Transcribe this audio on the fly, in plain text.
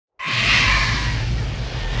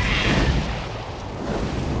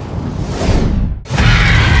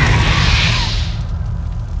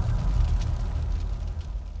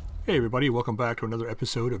Hey everybody, welcome back to another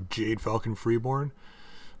episode of Jade Falcon Freeborn.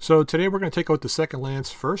 So today we're going to take out the second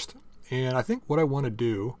lance first, and I think what I want to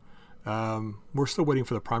do, we're still waiting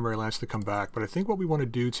for the primary lance to come back, but I think what we want to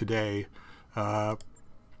do today, I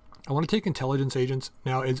want to take intelligence agents.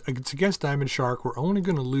 Now it's against Diamond Shark. We're only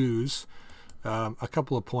going to lose a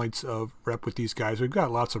couple of points of rep with these guys. We've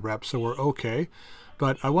got lots of reps, so we're okay.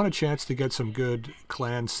 But I want a chance to get some good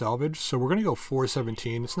clan salvage, so we're going to go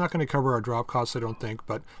 417. It's not going to cover our drop costs, I don't think,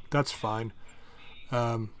 but that's fine.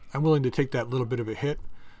 I'm willing to take that little bit of a hit.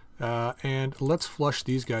 And let's flush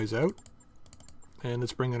these guys out. And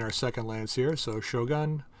let's bring in our second lance here. So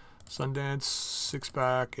Shogun, Sundance,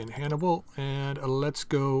 Six-Pack, and Hannibal. And let's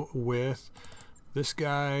go with this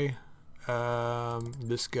guy,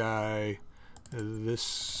 this guy,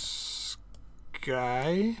 this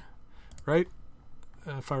guy, right?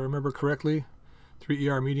 If I remember correctly, 3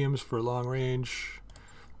 ER mediums for long range.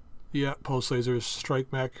 Yeah, pulse lasers,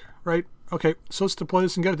 strike mech, right? Okay, so let's deploy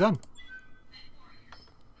this and get it done.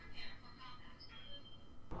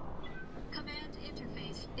 Command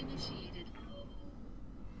interface initiated.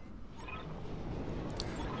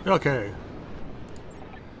 Okay.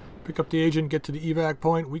 Pick up the agent, get to the evac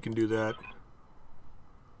point. We can do that.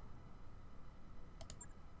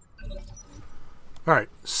 Alright,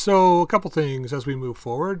 so a couple things as we move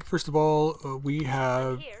forward. First of all, we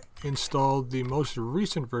have installed the most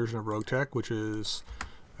recent version of Roguetech, which is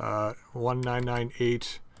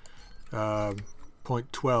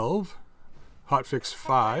 1998.12 hotfix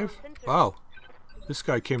 5. Wow, this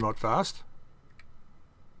guy came out fast.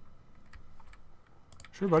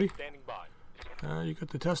 Sure, buddy. You got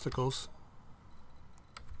the testicles.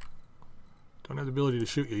 Don't have the ability to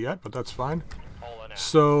shoot you yet, but that's fine.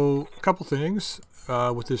 So, a couple things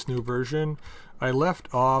with this new version. I left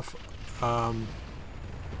off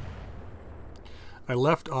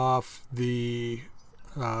the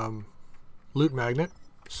loot magnet,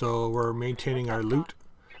 so we're maintaining our loot.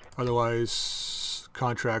 Otherwise,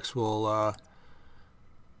 contracts will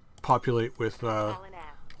populate with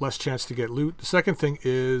less chance to get loot. The second thing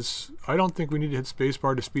is, I don't think we need to hit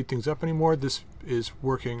spacebar to speed things up anymore. This is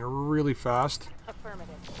working really fast.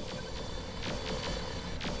 Affirmative.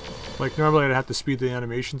 Like normally I'd have to speed the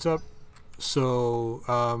animations up, so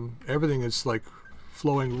everything is like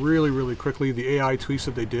flowing really quickly. The AI tweaks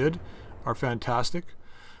that they did are fantastic.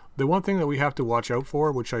 The one thing that we have to watch out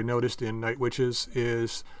for, which I noticed in Night Witches,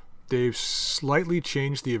 is they've slightly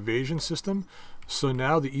changed the evasion system. So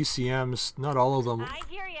now the ECMs, not all of them,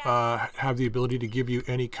 have the ability to give you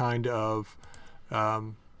any kind of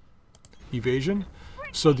evasion.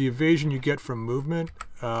 So the evasion you get from movement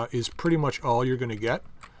is pretty much all you're going to get.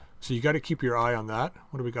 So you got to keep your eye on that.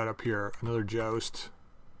 What do we got up here? Another joust.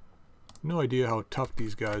 No idea how tough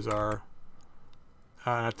these guys are.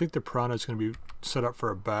 I think the Piranha is going to be set up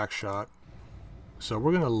for a back shot. So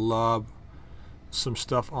we're going to lob some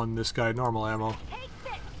stuff on this guy. Normal ammo.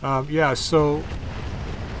 Yeah, so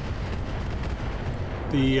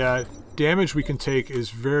the damage we can take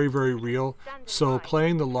is very real. So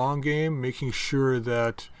playing the long game, making sure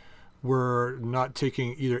that we're not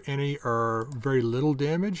taking either any or very little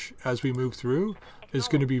damage as we move through is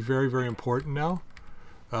going to be very important now.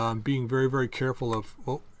 Being very careful of,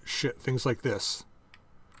 oh shit, things like this.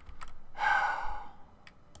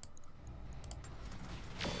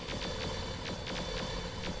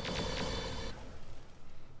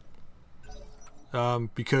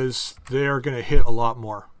 Because they are going to hit a lot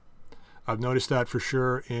more. I've noticed that for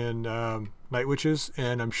sure in Night Witches,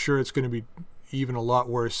 and I'm sure it's going to be even a lot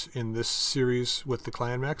worse in this series with the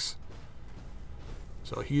clan mechs.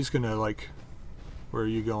 So he's going to, like, where are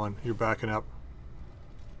you going? You're backing up.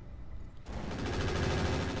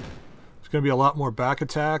 There's going to be a lot more back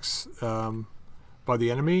attacks by the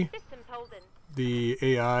enemy. The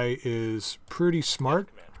AI is pretty smart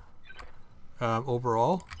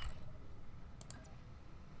overall.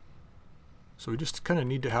 So we just kind of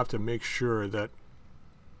need to have to make sure that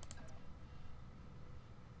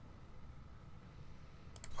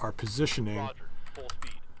our positioning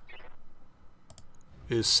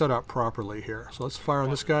is set up properly here. So let's fire on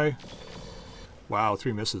this guy. Wow,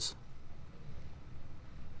 3 misses.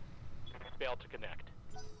 Failed to connect.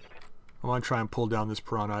 I want to try and pull down this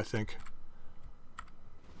Piranha, I think.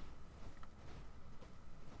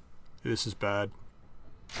 This is bad.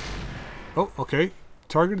 Oh, okay.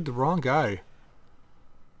 Targeted the wrong guy.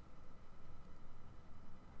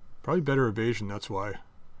 Probably better evasion, that's why.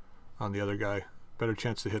 On the other guy. Better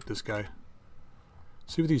chance to hit this guy.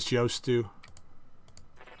 See what these jousts do.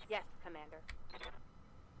 Yes, Commander.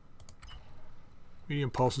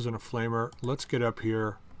 Medium pulses and a flamer. Let's get up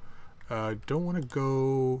here. Don't want to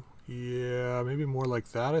go Yeah, maybe more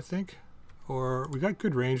like that, I think. Or we got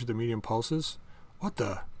good range with the medium pulses. What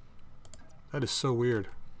the? That is so weird.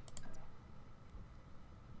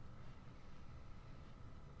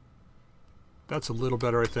 That's a little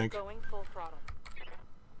better, I think. Going full throttle.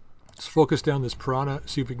 Let's focus down this piranha,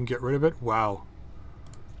 see if we can get rid of it. Wow.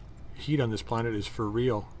 Heat on this planet is for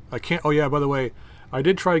real. I can't... Oh yeah, by the way, I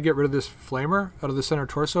did try to get rid of this flamer out of the center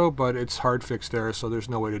torso, but it's hard fixed there, so there's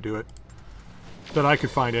no way to do it. That I could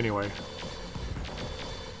find anyway.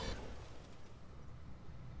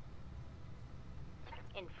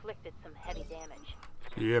 Inflicted some heavy damage.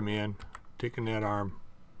 Yeah, man. Taking that arm.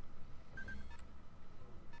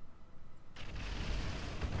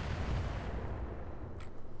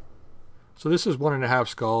 So this is 1.5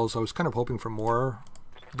 skulls. I was kind of hoping for more.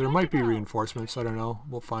 There might be reinforcements. I don't know.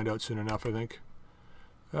 We'll find out soon enough, I think.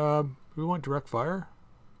 We want direct fire.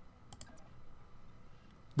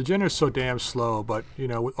 The Jenner's so damn slow, but, you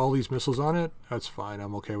know, with all these missiles on it, that's fine.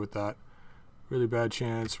 I'm okay with that. Really bad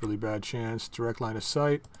chance, really bad chance. Direct line of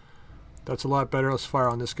sight. That's a lot better. Let's fire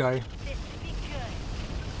on this guy.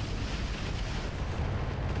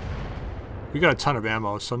 We got a ton of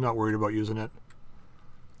ammo, so I'm not worried about using it.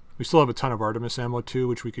 We still have a ton of Artemis ammo too,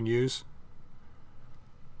 which we can use.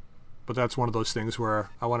 But that's one of those things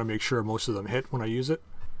where I want to make sure most of them hit when I use it.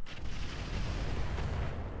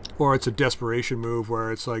 Or it's a desperation move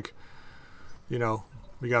where it's like, you know,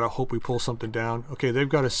 we got to hope we pull something down. Okay, they've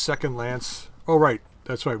got a second lance. Oh, right.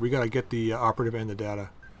 That's right. We got to get the operative and the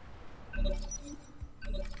data.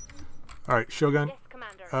 All right, Shogun. Yes,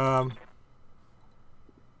 Commander.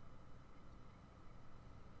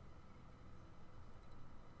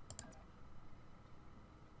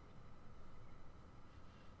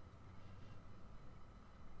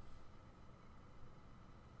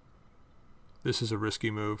 This is a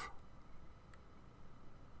risky move.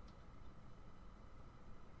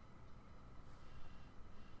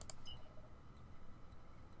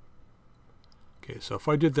 Okay, so if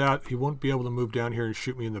I did that, he won't be able to move down here and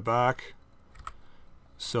shoot me in the back.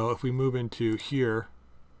 So if we move into here,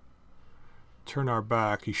 turn our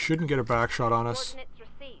back, he shouldn't get a back shot on us.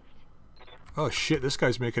 Oh shit, this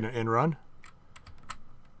guy's making an in run.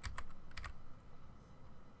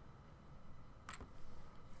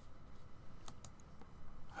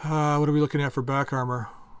 What are we looking at for back armor?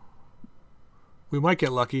 We might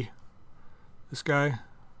get lucky. This guy,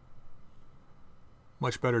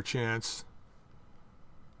 much better chance.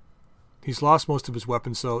 He's lost most of his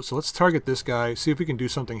weapons, so let's target this guy, see if we can do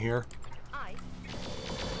something here.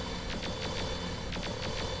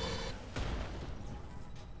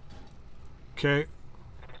 Okay.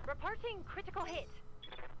 Reporting critical hit.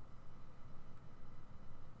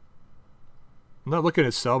 I'm not looking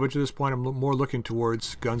at salvage at this point. I'm more looking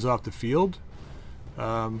towards guns off the field.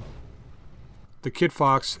 The Kid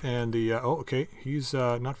Fox and the... oh, okay. He's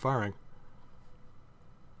not firing.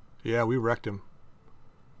 Yeah, we wrecked him.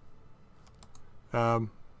 I'll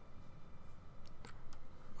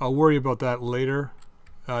worry about that later.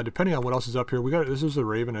 Depending on what else is up here. We got... This is a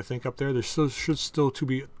Raven, I think, up there. There should still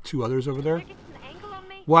be two others over there.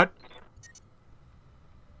 What?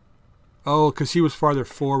 Oh, because he was farther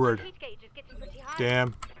forward.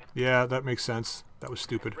 Damn. Yeah, that makes sense. That was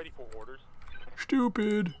stupid. Ready for orders.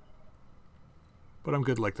 Stupid. But I'm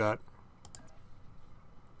good like that.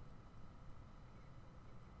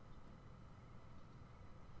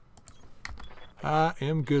 I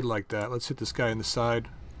am good like that. Let's hit this guy in the side.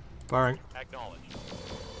 Firing. Acknowledge.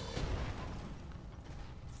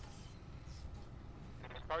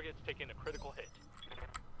 Target's taking a critical hit.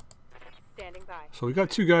 Standing by. So we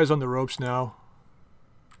got two guys on the ropes now.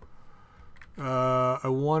 I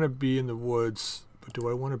want to be in the woods, but do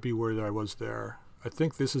I want to be where I was there? I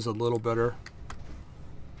think this is a little better.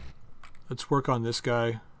 Let's work on this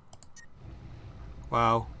guy.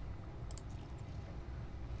 Wow.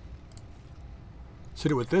 Let's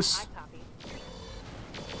hit it with this.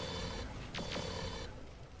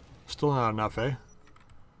 Still not enough, eh?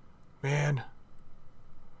 Man.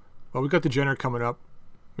 Well, we got the Jenner coming up.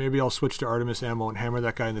 Maybe I'll switch to Artemis ammo and hammer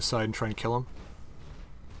that guy in the side and try and kill him.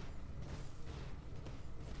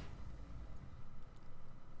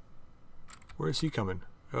 Where is he coming?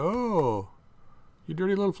 Oh, you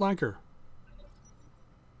dirty little flanker.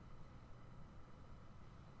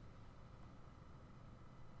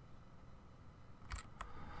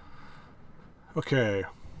 Okay,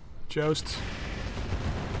 joust.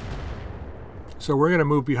 So we're going to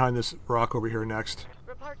move behind this rock over here next.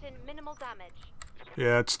 Reporting minimal damage.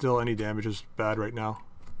 Yeah, it's still, any damage is bad right now.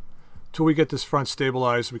 Till we get this front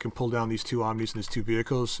stabilized, we can pull down these two Omnis and these two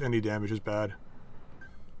vehicles. Any damage is bad.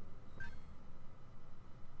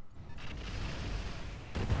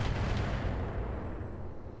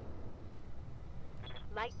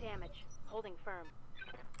 Holding firm.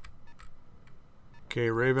 Okay,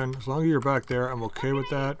 Raven, as long as you're back there, I'm okay with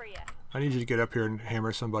that. For ya. I need you to get up here and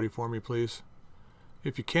hammer somebody for me, please.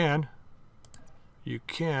 If you can. You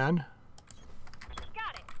can.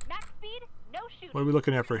 Got it. Max speed, no shooting. What are we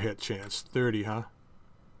looking at for a hit chance? 30, huh?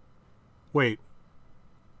 Wait.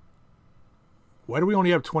 Why do we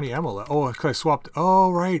only have 20 ammo left? Oh, because I swapped.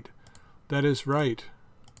 Oh, right. That is right.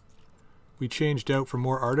 We changed out for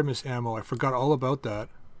more Artemis ammo. I forgot all about that.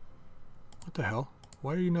 What the hell?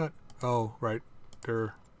 Why are you not... Oh, right.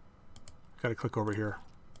 There. Gotta click over here.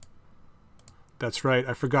 That's right.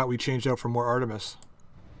 I forgot we changed out for more Artemis.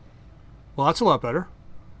 Well, that's a lot better.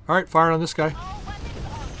 Alright, firing on this guy. All weapons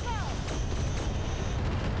on go.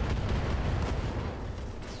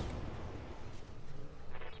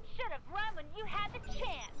 Should have run when you had the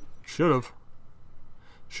chance. Should've.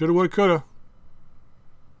 Shoulda, woulda, coulda.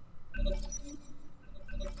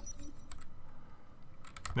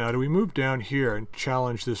 Now, do we move down here and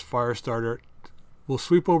challenge this fire starter? We'll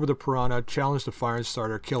sweep over the piranha, challenge the fire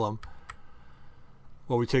starter, kill him,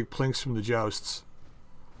 while we take plinks from the jousts.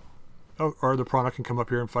 Oh, or the piranha can come up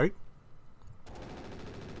here and fight.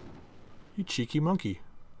 You cheeky monkey.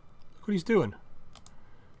 Look what he's doing.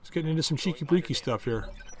 He's getting into some cheeky breaky stuff here.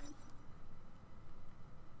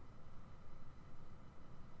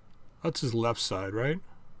 That's his left side, right?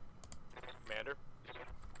 Commander.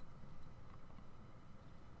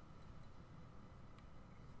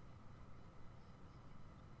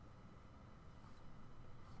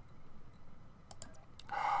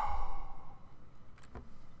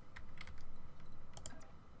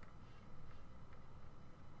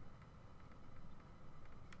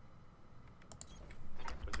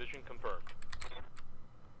 Position confirmed.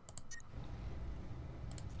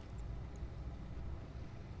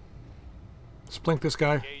 Splink this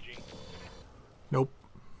guy. Engaging. Nope.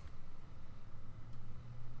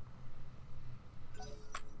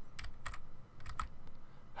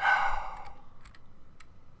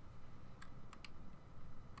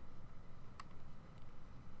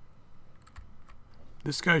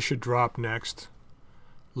 This guy should drop next.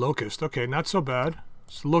 Locust. Okay, not so bad.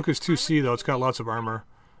 It's Locust 2C though. It's got lots of armor.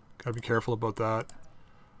 Gotta be careful about that.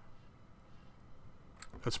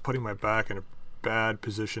 That's putting my back in a bad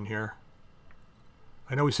position here.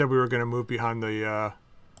 I know we said we were going to move behind the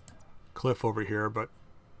cliff over here, but...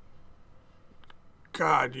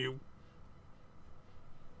 God, you...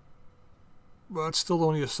 Well, it's still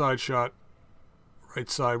only a side shot. Right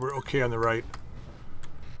side. We're okay on the right.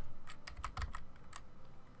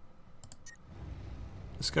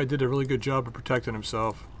 This guy did a really good job of protecting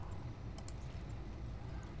himself.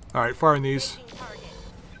 Alright, firing these. Engaging target.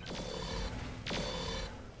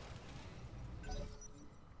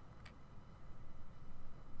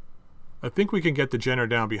 I think we can get the Jenner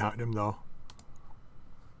down behind him, though.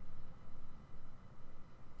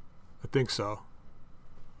 I think so.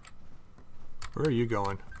 Where are you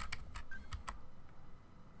going?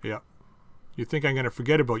 Yep. You think I'm going to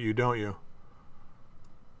forget about you, don't you?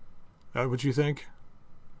 That what you think?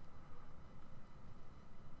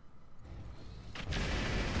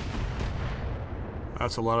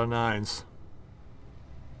 That's a lot of 9s.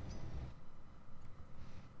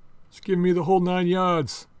 Just give me the whole 9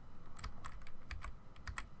 yards.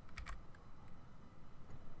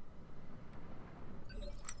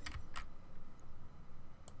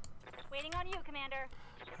 Waiting on you, Commander.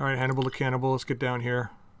 Alright, Hannibal the Cannibal, let's get down here.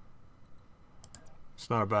 It's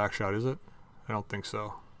not a back shot, is it? I don't think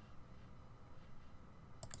so.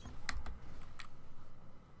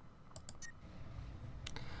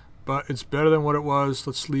 But it's better than what it was.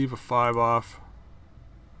 Let's leave a 5 off.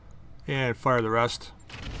 And fire the rest.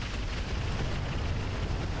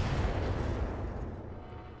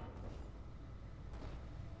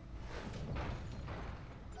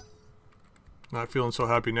 Not feeling so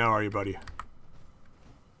happy now, are you, buddy?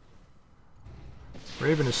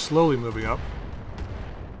 Raven is slowly moving up.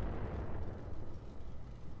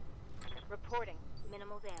 Reporting.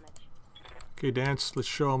 Minimal damage. Okay, dance. Let's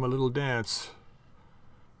show him a little dance.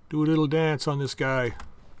 Do a little dance on this guy.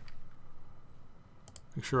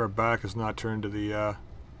 Make sure our back is not turned to the,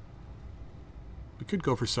 We could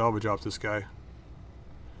go for salvage off this guy.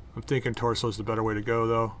 I'm thinking torso's the better way to go,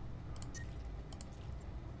 though.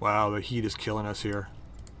 Wow, the heat is killing us here.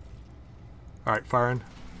 Alright, firing.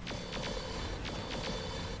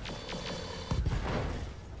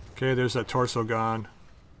 Okay, there's that torso gone.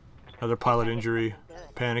 Another pilot injury.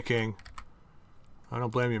 Panicking. I don't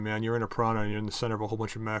blame you, man. You're in a piranha and you're in the center of a whole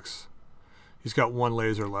bunch of mechs. He's got 1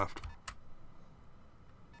 laser left.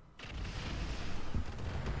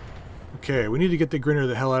 Okay, we need to get the Grinner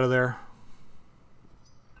the hell out of there.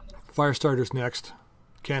 Firestarter's next.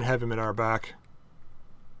 Can't have him at our back.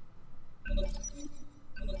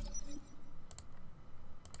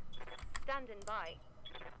 Standing by.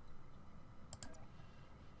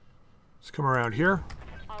 Let's come around here.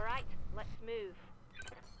 All right, let's move.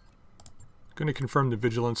 Going to confirm the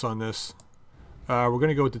vigilance on this. We're going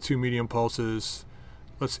to go with the 2 medium pulses.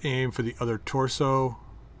 Let's aim for the other torso.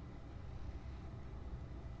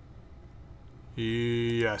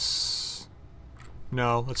 Yes.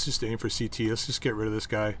 No, let's just aim for CT. Let's just get rid of this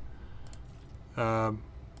guy. Can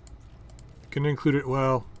include it.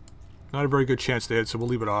 Well, not a very good chance to hit, so we'll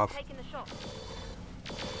leave it off. Taking the shot.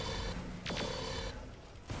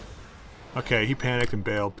 Okay, he panicked and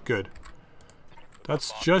bailed. Good.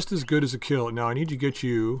 That's just as good as a kill. Now I need to get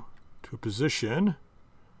you to a position.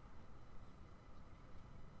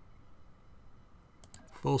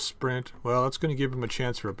 Full sprint. Well, that's going to give him a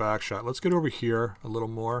chance for a back shot. Let's get over here a little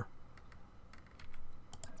more.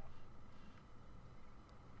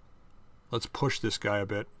 Let's push this guy a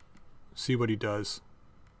bit. See what he does.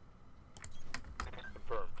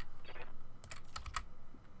 Confirmed.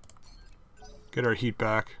 Get our heat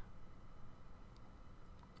back.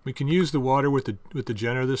 We can use the water with the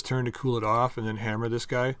Jenner this turn to cool it off and then hammer this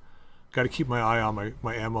guy. Got to keep my eye on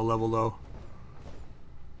my ammo level though.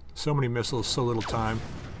 So many missiles, so little time.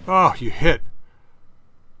 Oh, you hit.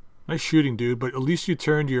 Nice shooting, dude, but at least you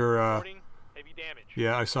turned your... Reporting heavy damage.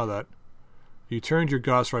 Yeah, I saw that. You turned your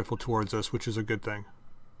Gauss rifle towards us, which is a good thing.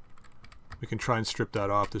 We can try and strip that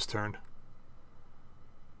off this turn.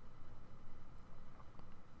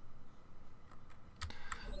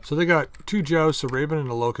 So they got 2 Jousts, a Raven, and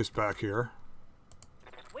a Locust back here.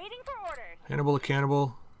 Waiting for orders. Hannibal, a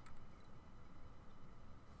Cannibal.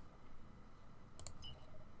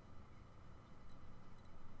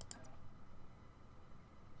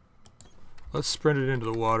 Let's sprint it into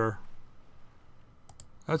the water.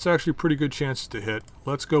 That's actually pretty good chances to hit.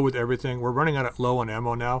 Let's go with everything. We're running out of low on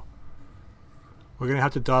ammo now. We're going to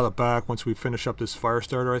have to dial it back once we finish up this fire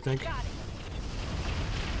starter, I think. Got it.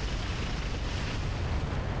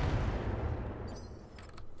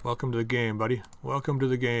 Welcome to the game, buddy. Welcome to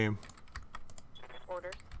the game.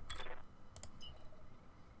 Orders.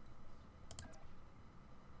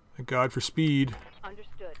 Thank God for speed.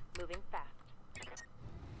 Understood. Moving fast.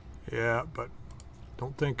 Yeah, but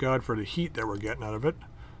don't thank God for the heat that we're getting out of it.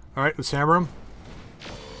 Alright, let's hammer him.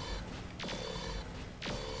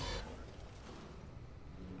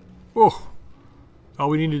 Oh! All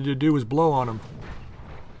we needed to do was blow on him.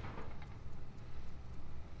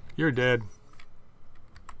 You're dead.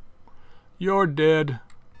 You're dead.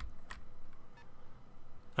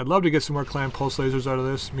 I'd love to get some more clan pulse lasers out of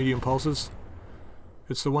this, medium pulses.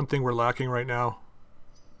 It's the one thing we're lacking right now.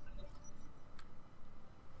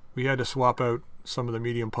 We had to swap out some of the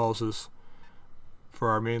medium pulses for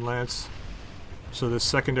our main lance. So this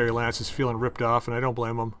secondary lance is feeling ripped off, and I don't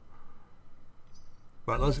blame them.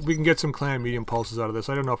 But we can get some clan medium pulses out of this.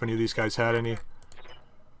 I don't know if any of these guys had any.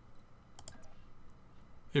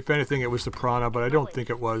 If anything, it was the Prana, but I don't think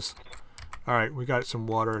it was. Alright, we got some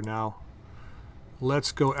water now.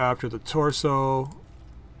 Let's go after the torso.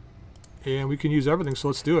 And we can use everything, so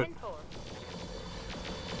let's do it. 10-4.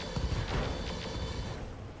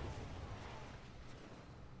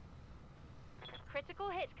 Critical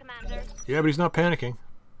hit, Commander. Yeah, but he's not panicking.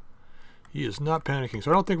 He is not panicking. So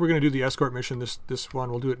I don't think we're going to do the escort mission this one.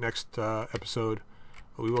 We'll do it next episode.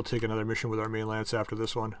 But we will take another mission with our main lance after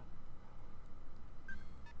this one.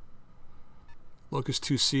 Locust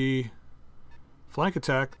 2C. Flank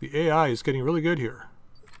attack. The AI is getting really good here.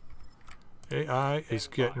 AI is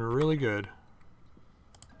getting really good.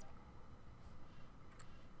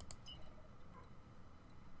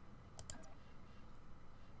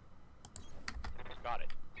 Got it.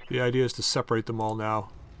 The idea is to separate them all now.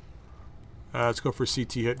 Let's go for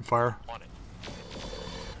CT hit and fire. On it.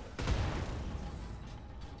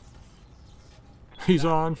 He's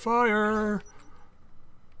on fire!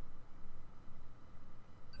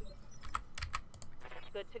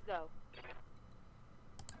 Good to go.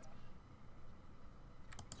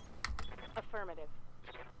 Affirmative.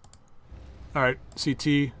 Alright,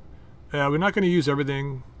 CT. We're not going to use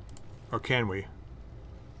everything. Or can we?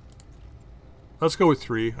 Let's go with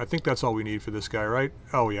 3. I think that's all we need for this guy, right?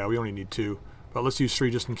 Oh yeah, we only need 2. But let's use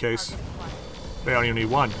 3 just in case. We only need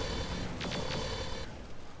 1.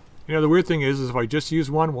 You know, the weird thing is if I just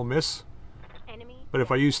use 1, we'll miss. Enemy. But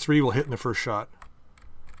if I use 3, we'll hit in the first shot.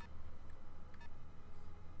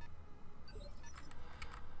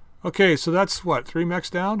 Okay, so that's what? 3 mechs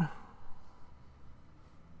down?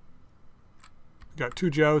 Got 2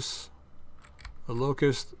 Jousts, a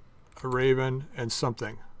Locust, a Raven, and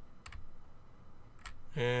something.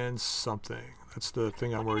 And something. That's the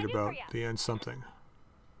thing I'm worried about. The end something.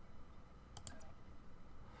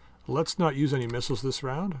 Let's not use any missiles this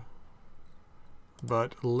round.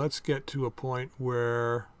 But let's get to a point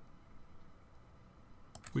where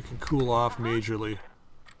we can cool off majorly.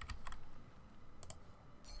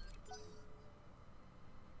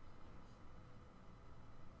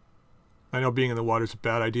 I know being in the water is a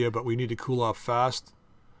bad idea, but we need to cool off fast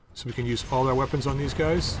so we can use all our weapons on these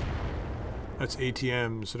guys. That's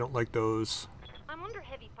ATMs. I don't like those. I'm under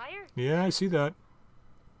heavy fire. Yeah, I see that.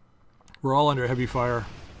 We're all under heavy fire.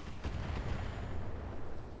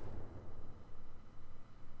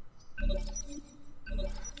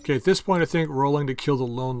 Okay, at this point I think rolling to kill the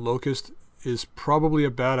lone locust is probably a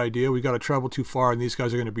bad idea. We got to travel too far and these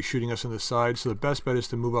guys are going to be shooting us on the side, so the best bet is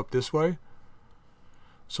to move up this way.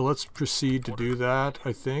 So let's proceed to do that,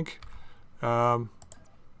 I think. But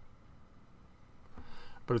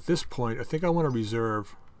at this point I think I want to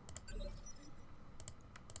reserve.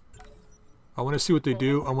 I want to see what they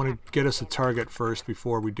do. I want to get us a target first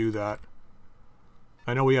before we do that.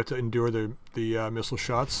 I know we have to endure the missile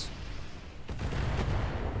shots.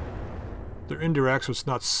 They're indirect, so it's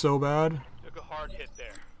not so bad. Took a hard hit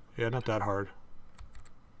there. Yeah, not that hard.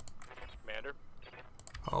 Commander.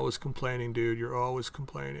 Always complaining, dude. You're always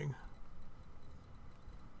complaining.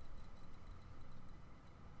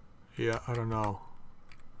 Yeah, I don't know.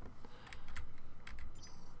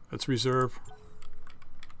 Let's reserve.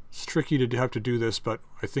 It's tricky to have to do this, but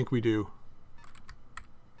I think we do.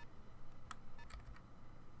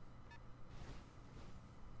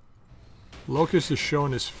 Locust is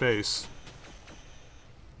showing his face.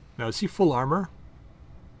 Now, is he full armor?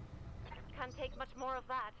 Can't take much more of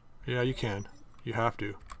that. Yeah, you can. You have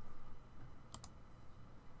to.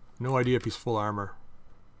 No idea if he's full armor.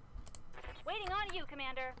 Waiting on you,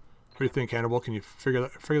 Commander. What do you think, Hannibal? Can you figure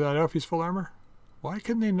that out if he's full armor? Why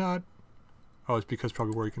can they not? Oh, it's because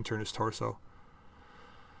probably where he can turn his torso.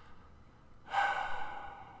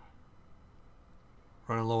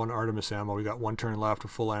 Running low on Artemis ammo. We got one turn left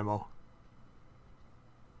of full ammo.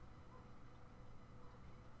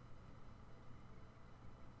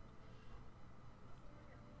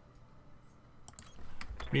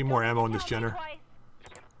 Need more ammo in this Jenner.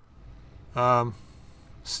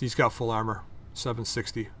 He's got full armor.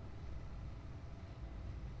 760.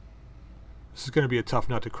 This is going to be a tough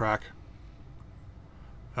nut to crack.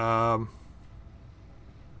 That's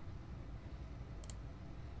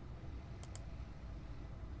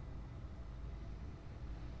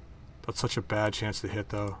such a bad chance to hit,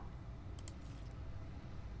 though.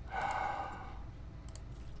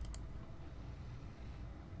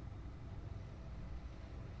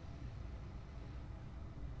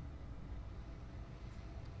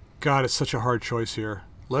 God, it's such a hard choice here.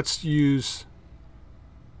 Let's use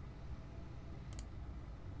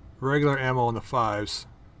regular ammo on the 5s.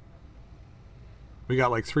 We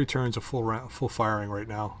got like 3 turns of full firing right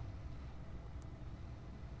now.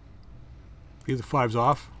 Leave the 5s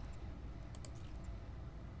off.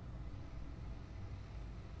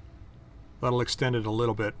 That'll extend it a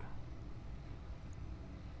little bit.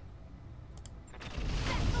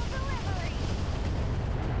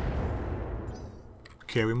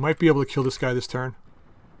 Okay, we might be able to kill this guy this turn.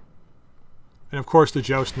 And of course the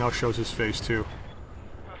joust now shows his face too.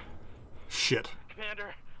 Shit.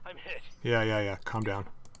 Commander, I'm hit. Yeah. Calm down.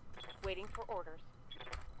 Waiting for orders.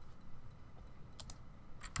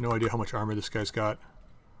 No idea how much armor this guy's got.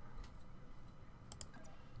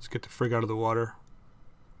 Let's get the frig out of the water.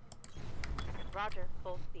 Roger,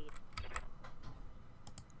 full speed.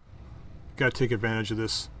 Gotta take advantage of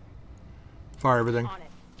this. Fire everything. On it.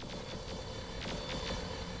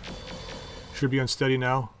 Should be unsteady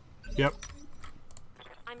now. Yep.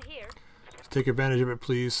 I'm here. Let's take advantage of it,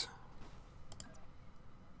 please.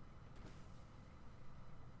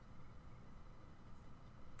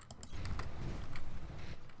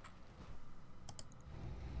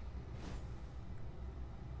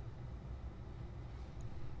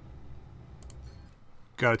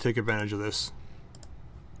 Gotta take advantage of this.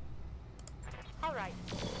 All right.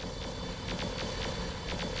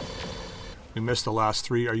 We missed the last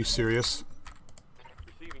 3. Are you serious?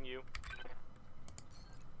 Receiving you.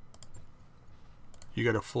 You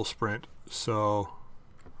got a full sprint, so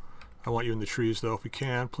I want you in the trees though if we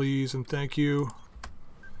can, please, and thank you.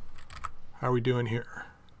 How are we doing here?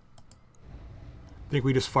 I think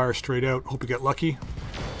we just fire straight out. Hope we get lucky.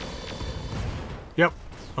 Yep.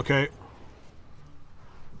 Okay.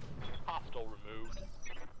 Hostile removed.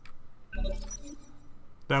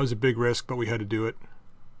 That was a big risk, but we had to do it.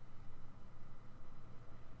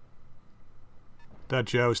 That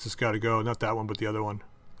joust has got to go. Not that one, but the other one.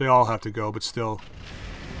 They all have to go, but still.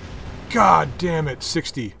 God damn it,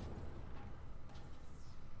 60.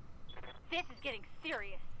 This is getting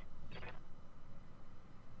serious.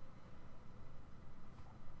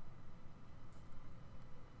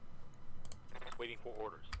 Waiting for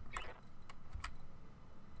orders.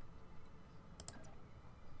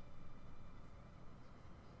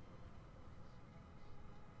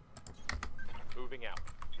 Moving out.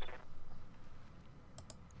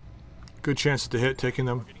 Good chance to hit, taking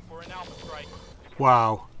them. Waiting for an alpha strike.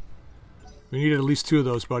 Wow. We needed at least 2 of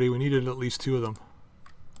those, buddy. We needed at least 2 of them.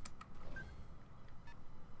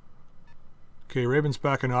 Okay, Raven's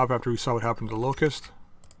backing off after we saw what happened to the Locust.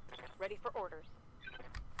 Ready for orders.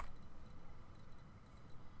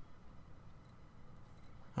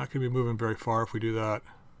 Not going to be moving very far if we do that.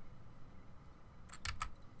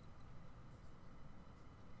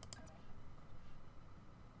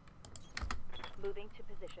 Moving to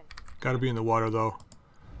position. Got to be in the water, though.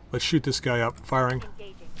 Let's shoot this guy up. Firing.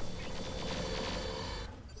 Engaging.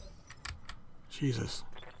 Jesus.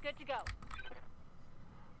 Good to go.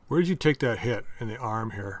 Where did you take that hit in the arm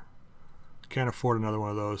here? Can't afford another one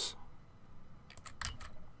of those.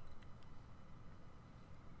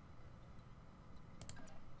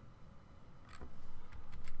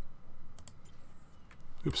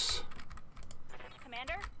 Oops.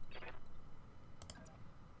 Commander?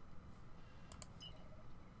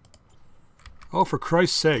 Oh, for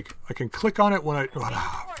Christ's sake. I can click on it when I... Waiting for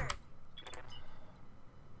orders.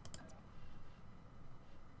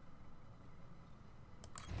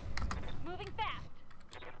 Moving fast.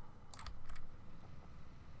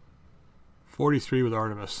 43 with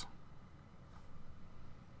Artemis.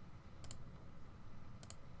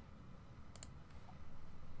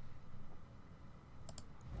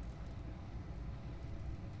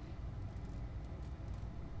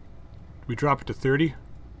 We drop it to 30.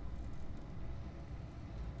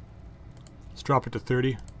 Let's drop it to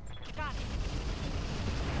 30. Got it.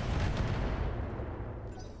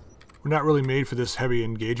 We're not really made for this heavy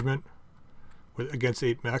engagement with against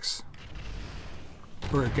 8 mechs.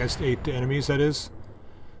 Or against 8 enemies, that is.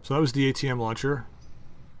 So that was the ATM launcher.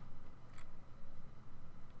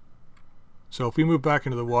 So if we move back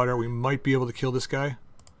into the water, we might be able to kill this guy.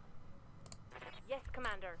 Yes,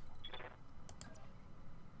 Commander.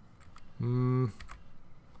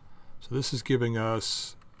 So this is giving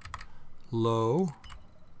us low.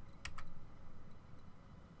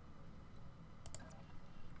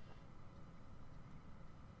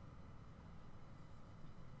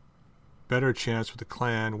 Better chance with the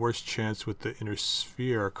clan, worse chance with the inner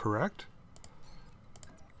sphere, correct?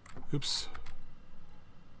 Oops.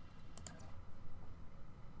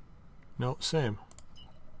 No, same.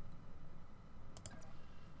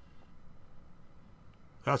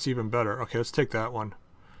 That's even better. Okay, let's take that one.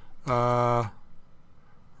 Right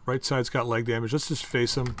side's got leg damage. Let's just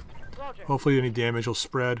face him. Roger. Hopefully any damage will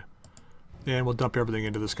spread. And we'll dump everything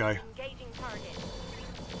into this guy. Engaging target.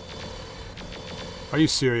 Are you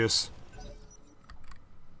serious?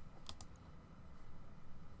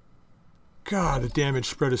 God, the damage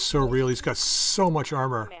spread is so real. He's got so much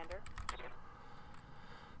armor. Commander.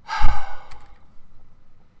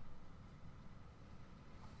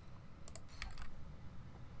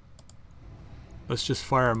 Let's just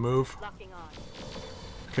fire and move. Locking on.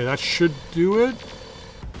 Okay, that should do it.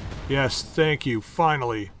 Yes, thank you.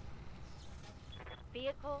 Finally.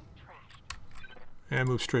 Vehicle trashed. And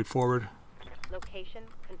move straight forward. Location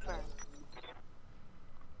confirmed.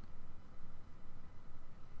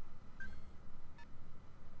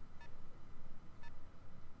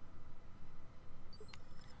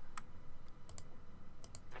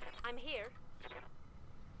 I'm here.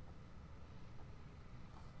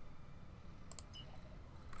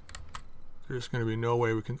 There's going to be no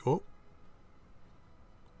way we can... Oh.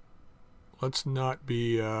 Let's not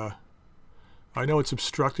be... I know it's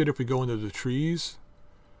obstructed if we go into the trees.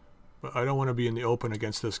 But I don't want to be in the open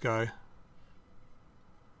against this guy.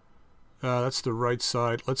 That's the right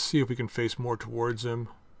side. Let's see if we can face more towards him.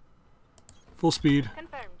 Full speed.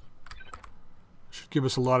 Confirmed. Should give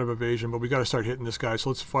us a lot of evasion, but we got to start hitting this guy. So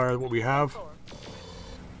let's fire what we have.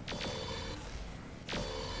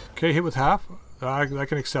 Okay, hit with half. I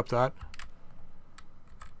can accept that.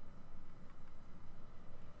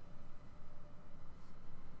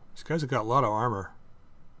 These guys have got a lot of armor.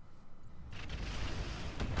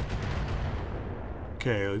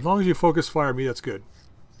 Okay, as long as you focus fire me, that's good.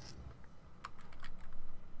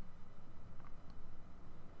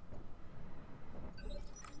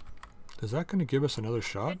 Is that going to give us another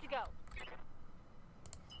shot? Good to go.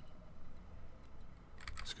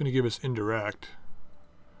 It's going to give us indirect,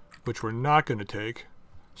 which we're not going to take.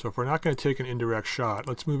 So if we're not going to take an indirect shot,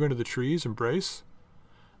 let's move into the trees and brace.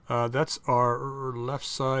 That's our left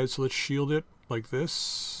side, so let's shield it like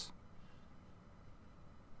this.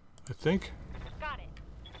 I think. Got it.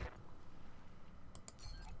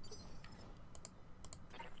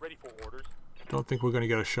 Ready for orders. Don't think we're going to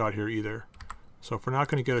get a shot here either. So if we're not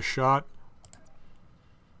going to get a shot...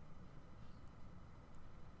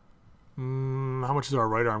 how much has our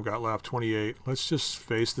right arm got left? 28. Let's just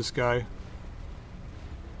face this guy.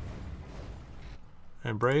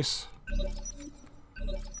 And brace.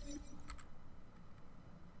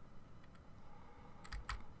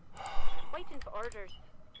 Waiting for orders.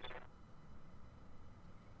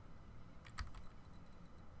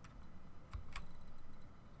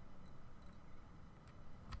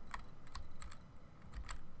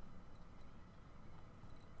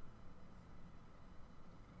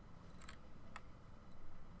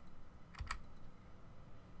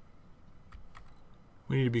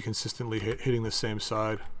 We need to be consistently hitting the same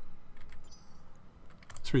side.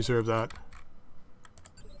 Let's reserve that.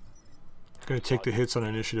 Gonna take the hits on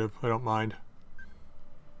initiative. I don't mind.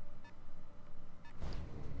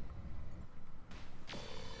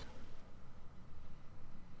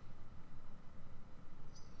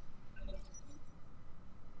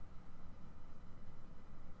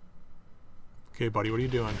 Okay, buddy, what are you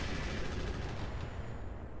doing?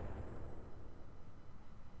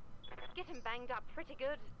 Getting banged up pretty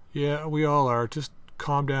good. Yeah, we all are. Just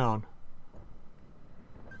calm down.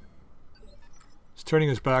 He's turning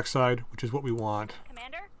his backside, which is what we want.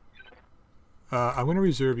 Commander? I'm going to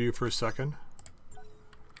reserve you for a second.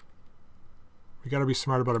 We got to be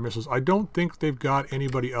smart about our missiles. I don't think they've got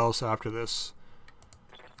anybody else after this.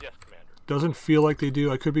 Yes, Commander. Doesn't feel like they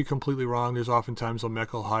do. I could be completely wrong. There's oftentimes a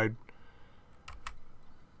mech will hide,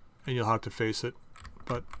 and you'll have to face it.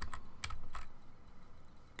 But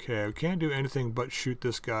okay, we can't do anything but shoot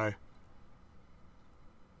this guy.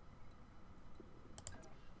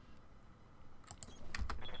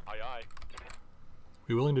 Aye, aye.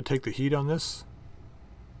 We willing to take the heat on this?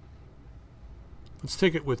 Let's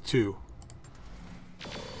take it with 2.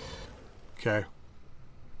 Okay.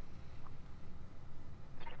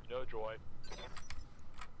 No joy.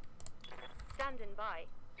 Standing by.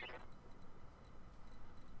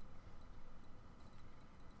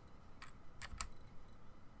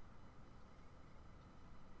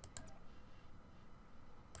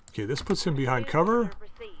 Okay, this puts him behind cover. Order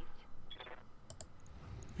received.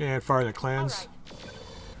 And firing the clans. All right.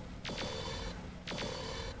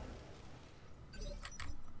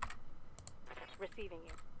 Receiving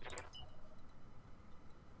you.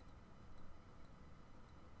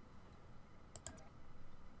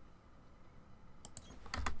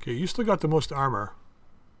 Okay, you still got the most armor.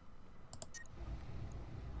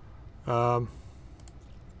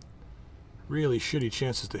 Really shitty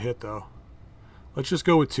chances to hit, though. Let's just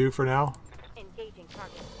go with 2 for now. Engaging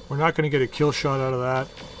target. We're not going to get a kill shot out of that,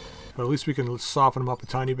 but at least we can soften them up a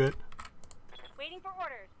tiny bit. Waiting for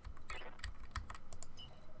orders.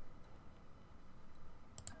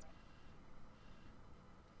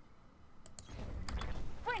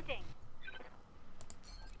 Sprinting.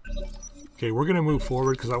 Okay, we're going to move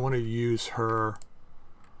forward because I want to use her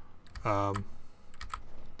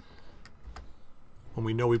when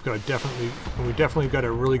we know we've got when we definitely got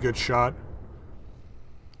a really good shot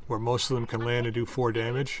where most of them can land and do 4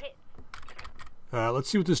 damage. Hit. Let's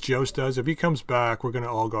see what this Jost does. If he comes back, we're going to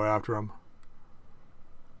all go after him.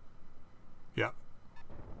 Yeah.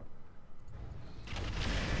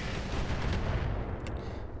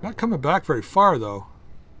 Not coming back very far, though.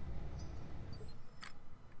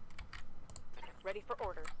 Ready for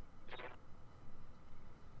orders.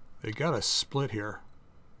 They got a split here.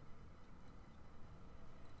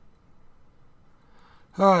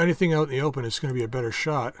 Anything out in the open is going to be a better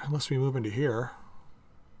shot, unless we move into here.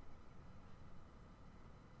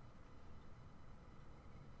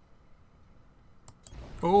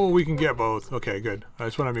 Oh, we can get both. Okay, good. I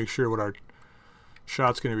just want to make sure what our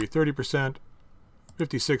shot's going to be. 30%,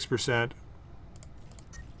 56%.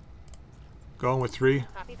 Going with 3.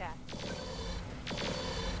 Copy that.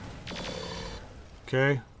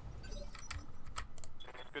 Okay.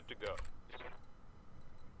 Good to go.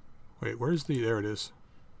 Wait, where's the... There it is.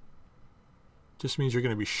 Just means you're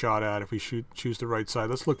going to be shot at if we choose the right side.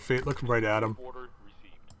 Let's look right at him. Order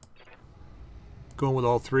received. Going with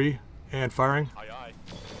all 3 and firing. Aye, aye.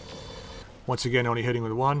 Once again, only hitting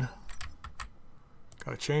with 1.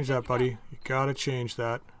 Gotta change that, buddy. You gotta change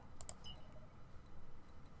that.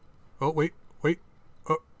 Oh, wait.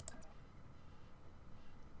 Oh.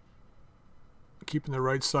 Keeping the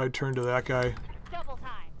right side turned to that guy. Double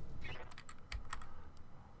time.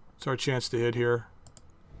 It's our chance to hit here.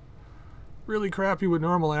 Really crappy with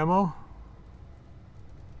normal ammo.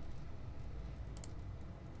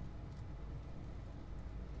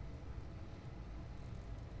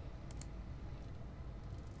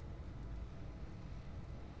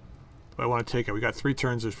 But I want to take it. We got 3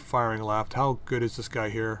 turns of firing left. How good is this guy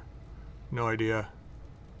here? No idea.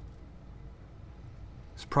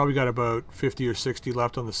 He's probably got about 50 or 60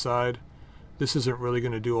 left on the side. This isn't really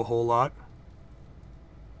going to do a whole lot.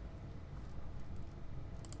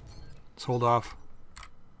 Let's hold off.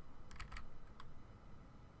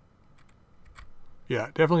 Yeah,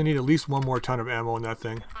 definitely need at least 1 more ton of ammo in that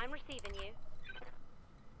thing. I'm receiving you.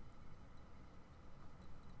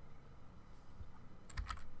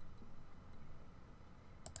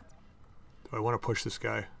 Do I want to push this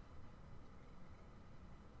guy?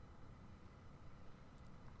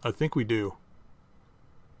 I think we do.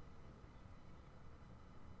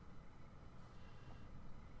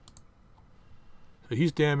 So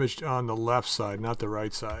he's damaged on the left side, not the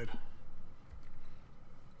right side.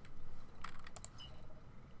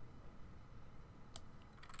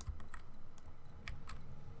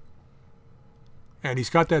 And he's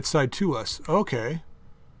got that side to us. Okay.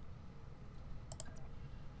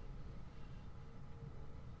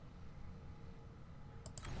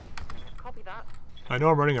 Copy that. I know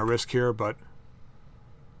I'm running a risk here, but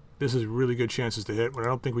this is really good chances to hit, but I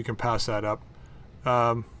don't think we can pass that up.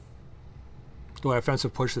 Do I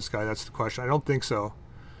offensive push this guy? That's the question. I don't think so.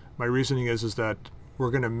 My reasoning is that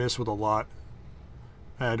we're going to miss with a lot.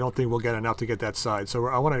 And I don't think we'll get enough to get that side. So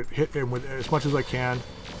I want to hit him with as much as I can.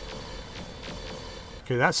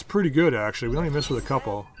 Okay, that's pretty good, actually. We only missed with a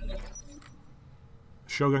couple.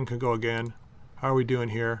 Shogun can go again. How are we doing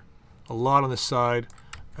here? A lot on the side.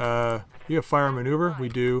 We have fire maneuver? We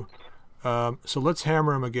do. So let's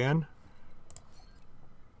hammer him again.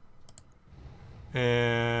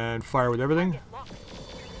 And fire with everything.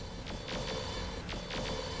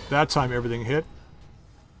 That time everything hit.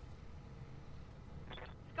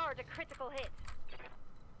 Scarred a critical hit.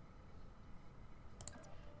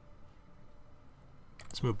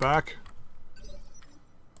 Let's move back.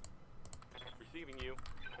 Receiving you.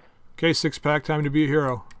 Okay, 6-pack, time to be a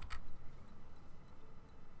hero.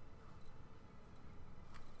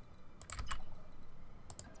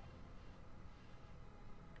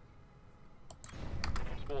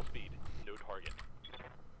 Full speed. No target.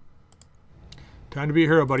 Time to be a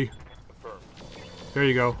hero, buddy. Confirmed. There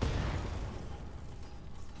you go.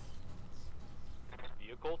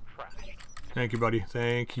 Vehicle trashed. Thank you, buddy.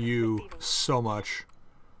 Thank you so much.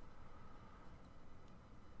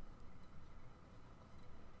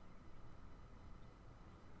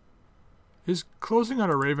 Is closing on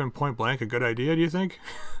a Raven point blank a good idea, do you think?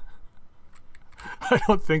 I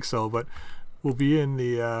don't think so, but we'll be in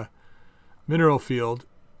the mineral field.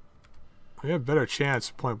 We have a better chance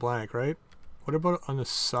point blank, right? What about on the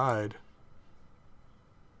side?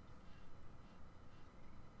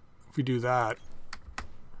 If we do that,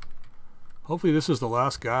 hopefully this is the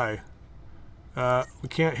last guy. We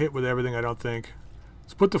can't hit with everything, I don't think.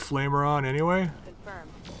 Let's put the flamer on anyway. Confirmed.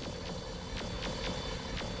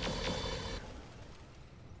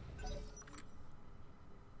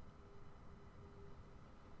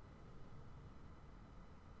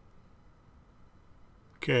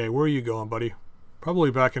 Okay, where are you going, buddy?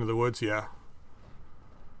 Probably back into the woods, yeah.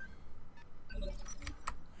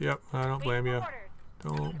 Yep, I don't blame you.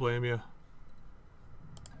 Don't blame you.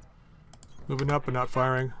 Moving up and not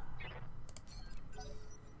firing.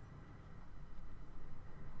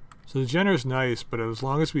 So the Jenner's nice, but as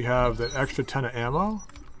long as we have that extra ton of ammo,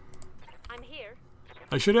 I'm here.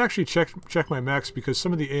 I should actually check my mechs because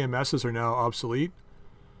some of the AMSs are now obsolete.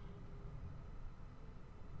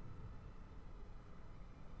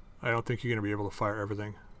 I don't think you're going to be able to fire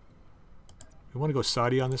everything. We want to go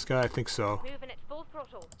sidey on this guy? I think so. Moving at full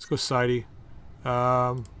throttle. Let's go sidey.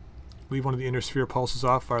 Leave one of the inner sphere pulses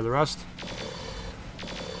off, fire the rest.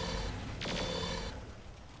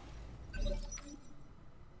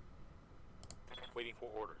 Waiting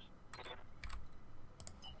for orders.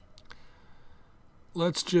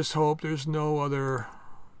 Let's just hope there's no other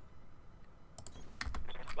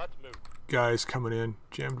Let's move. guys coming in.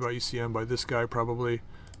 Jammed by ECM by this guy probably.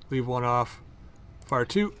 Leave one off. Fire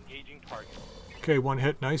 2. Engaging target. Okay, 1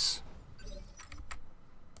 hit. Nice.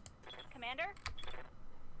 Commander?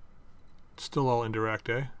 Still all indirect,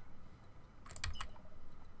 eh?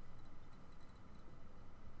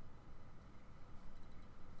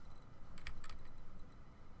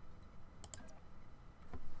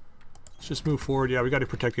 Let's just move forward. Yeah, we got to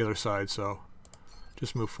protect the other side, so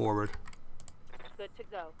just move forward. Good to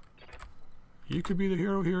go. You could be the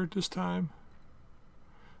hero here at this time.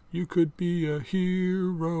 You could be a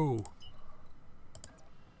hero.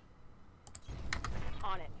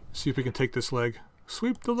 On it. See if we can take this leg.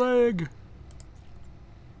 Sweep the leg.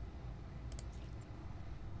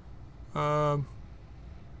 4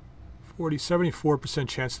 74%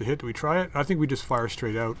 chance to hit. Do we try it? I think we just fire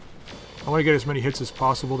straight out. I want to get as many hits as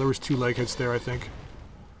possible. There was 2 leg hits there, I think.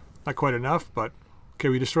 Not quite enough, but... Okay,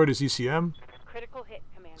 we destroyed his ECM. Critical hit,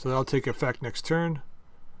 Commander. So that'll take effect next turn.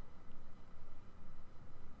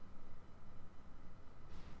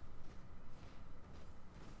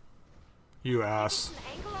 You ass.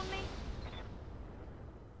 An angle on me?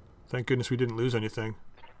 Thank goodness we didn't lose anything.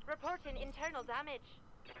 Reporting internal damage.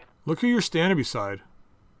 Look who you're standing beside.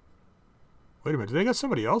 Wait a minute, do they got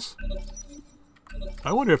somebody else?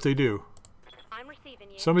 I wonder if they do. I'm receiving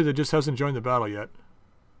you. Somebody that just hasn't joined the battle yet.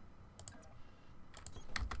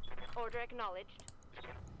 Order acknowledged.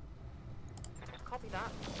 Copy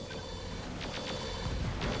that.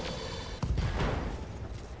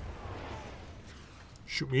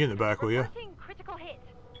 Shoot me in the back, will you? Reporting critical hit.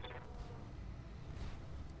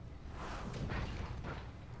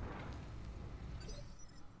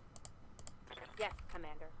 Yes,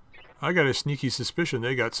 Commander. I got a sneaky suspicion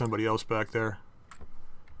they got somebody else back there.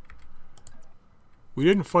 We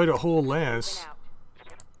didn't fight a whole lance, Moving out.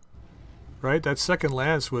 right? That second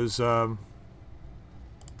lance was the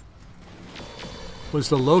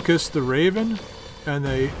Locust, the Raven, and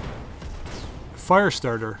the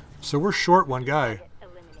Firestarter. So we're short one guy. Target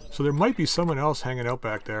eliminated. So there might be someone else hanging out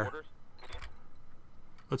back there. Orders.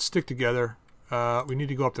 Let's stick together. We need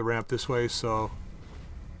to go up the ramp this way, so...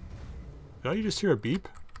 Did you just hear a beep?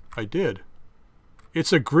 I did.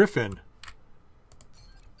 It's a griffin.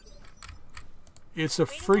 It's a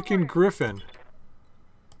freaking griffin.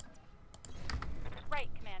 Right,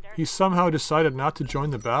 Commander. He somehow decided not to join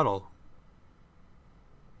the battle.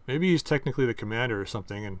 Maybe he's technically the commander or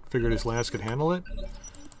something and figured his lance could handle it.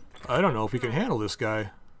 I don't know if he can handle this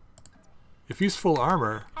guy. If he's full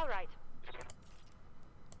armor, All right.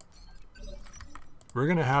 we're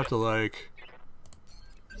gonna have to, like,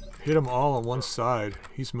 hit him all on one side.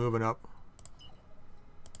 He's moving up.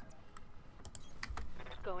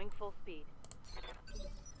 Going full speed.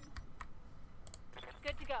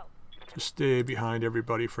 Good to go. Just stay behind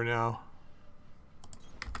everybody for now.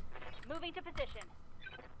 Moving to position.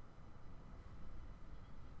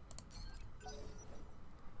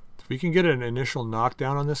 If we can get an initial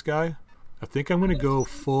knockdown on this guy, I think I'm gonna go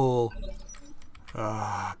full...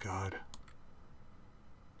 Ah, God.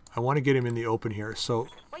 I want to get him in the open here, so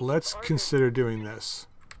let's consider doing this.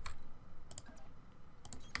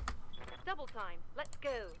 Double time. Let's go.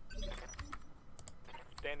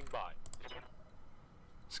 Standing by.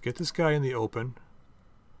 Let's get this guy in the open.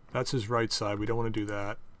 That's his right side. We don't want to do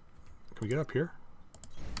that. Can we get up here?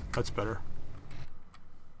 That's better.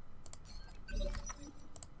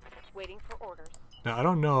 Waiting for orders. Now, I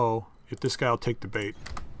don't know if this guy will take the bait,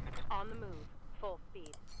 On the move. Full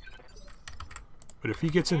speed. but if he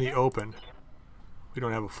gets in the open, we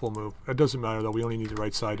don't have a full move. That doesn't matter, though. We only need the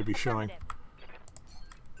right side to be showing. Affirmative.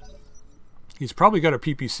 He's probably got a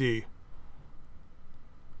PPC.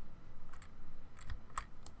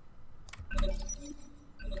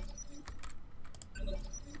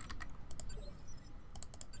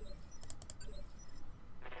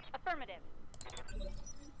 Affirmative.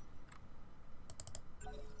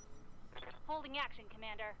 Holding action,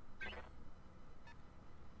 Commander.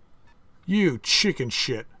 You chicken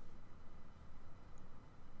shit.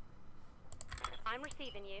 I'm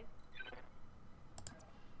receiving you.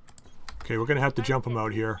 Okay, we're going to have to jump him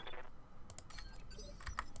out here.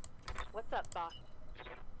 What's up, boss?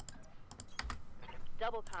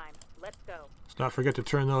 Double time. Let's go. Let's not forget to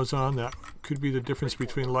turn those on. That could be the difference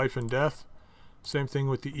between life and death. Same thing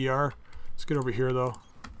with the ER. Let's get over here, though.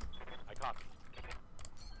 I copy.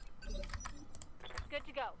 Good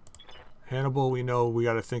to go. Hannibal, we know we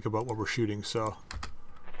got to think about what we're shooting, so...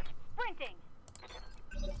 Sprinting.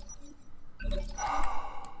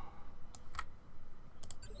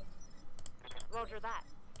 Roger that.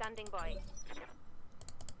 Standing by.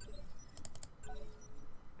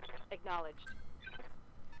 Acknowledged.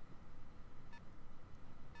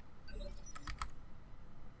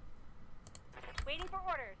 Waiting for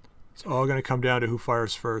orders. It's all going to come down to who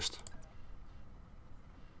fires first.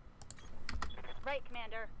 Right,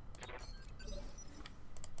 Commander.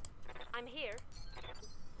 I'm here.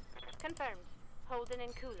 Confirmed. Holding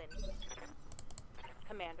and cooling.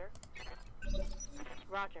 Commander.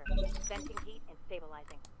 Roger. Venting heat and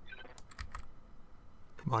stabilizing.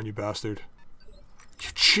 Come on, you bastard. You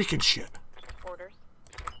chicken shit. Orders.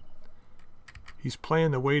 He's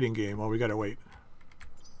playing the waiting game while we got to wait.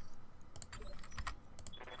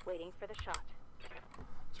 Waiting for the shot.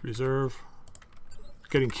 Let's reserve.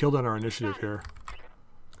 Getting killed on our initiative here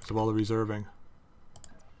because of all the reserving.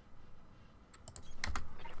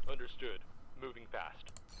 Understood. Moving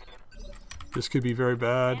fast. This could be very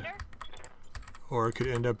bad. Commander? or it could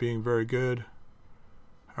end up being very good.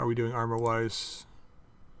 How are we doing armor-wise?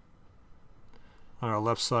 On our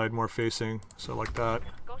left side, more facing, so like that.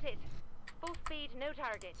 Got it. Full speed, no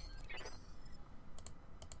target.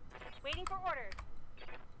 Waiting for orders.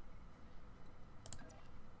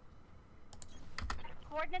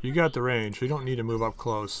 Coordinates You got received. the range. You don't need to move up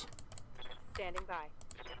close. Standing by.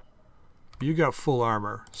 You got full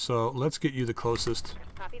armor, so let's get you the closest.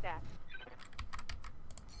 Copy that.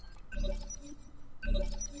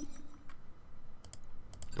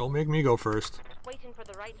 Don't make me go first. Waiting for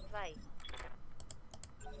the right play.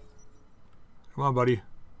 Come on, buddy.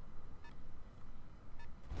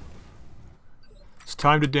 It's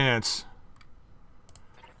time to dance.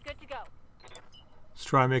 Good to go. Let's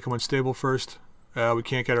try and make him unstable first. We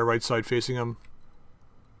can't get our right side facing him.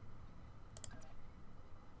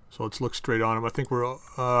 So let's look straight on him. I think we're...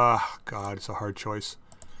 God, it's a hard choice.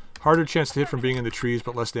 Harder chance to hit from being in the trees,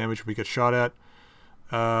 but less damage if we get shot at.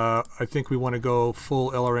 I think we want to go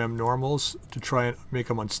full LRM normals to try and make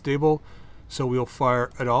him unstable. So we'll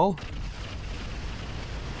fire at all.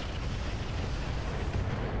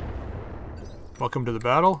 Welcome to the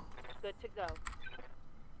battle. Good to go.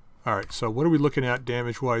 Alright, so what are we looking at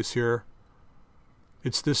damage-wise here?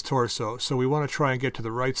 It's this torso. So we want to try and get to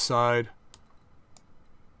the right side.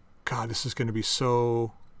 God, this is going to be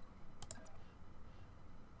so...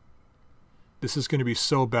 This is going to be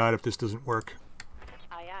so bad if this doesn't work.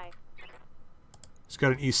 Aye, aye. He's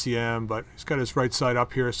got an ECM, but he's got his right side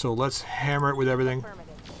up here, so let's hammer it with everything. Affirmative.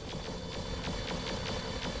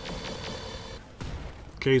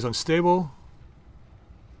 Okay, he's unstable.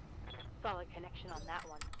 Solid connection on that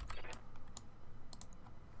one.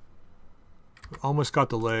 Almost got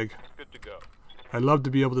the leg. Good to go. I'd love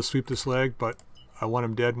to be able to sweep this leg, but I want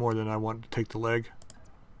him dead more than I want to take the leg.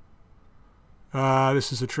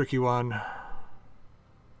 This is a tricky one.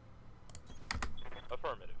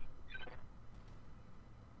 Affirmative.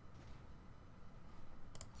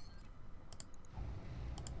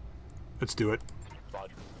 Let's do it.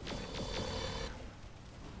 Roger.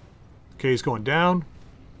 Okay, he's going down.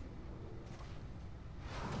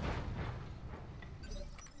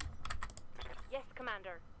 Yes,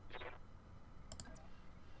 Commander.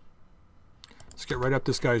 Let's get right up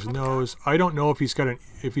this guy's nose. I don't know if he's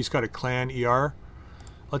got a clan ER.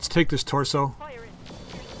 Let's take this torso. Fire in.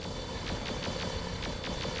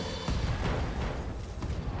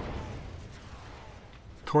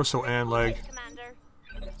 Torso and leg. Yes, Commander.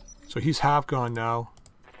 So he's half gone now.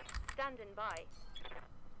 Standing by.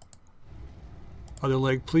 Other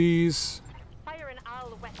leg, please. Fire an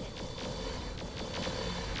owl weapon.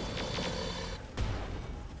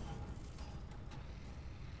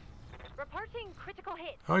 Reporting critical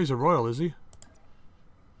hit. Oh, he's a royal, is he?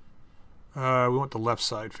 We want the left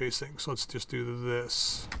side facing, so let's just do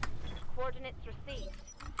this. Coordinates received.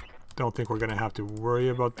 Don't think we're going to have to worry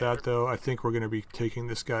about that, though. I think we're going to be taking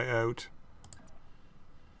this guy out.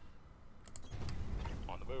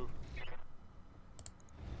 On the move.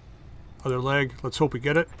 Other leg, let's hope we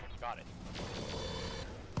get it. Got it.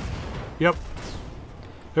 Yep.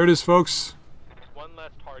 There it is, folks. One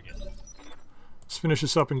less target. Let's finish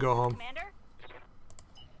this up and go home. Commander?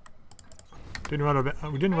 We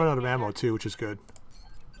didn't run out of ammo, too, which is good.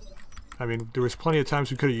 I mean, there was plenty of times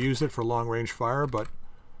we could have used it for long-range fire, but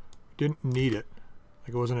didn't need it.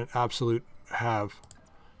 Like, it wasn't an absolute have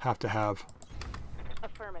to have.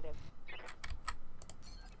 Affirmative.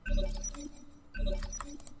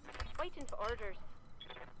 Waiting for orders.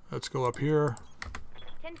 Let's go up here.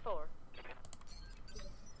 10-4.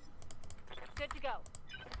 Good to go.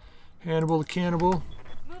 Hannibal the Cannibal.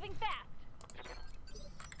 Moving fast.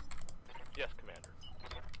 Yes, Commander.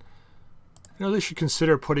 You know, they should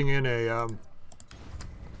consider putting in a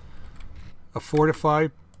fortify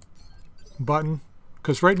button,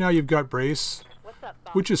 because right now you've got brace, What's up,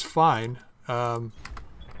 boss? which is fine, but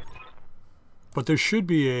there should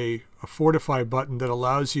be a fortify button that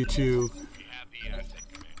allows you to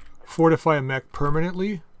fortify a mech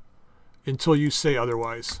permanently until you say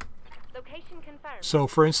otherwise. Location confirmed. So,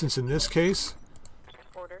 for instance, in this case,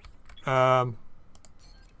 Orders. um,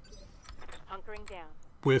 Hunkering down.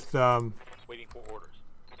 with Waiting for orders.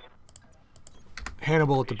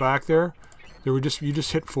 Hannibal at the back there, you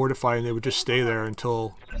just hit fortify and they would just stay there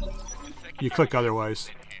until you click otherwise.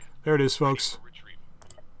 There it is, folks.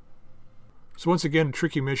 So once again, a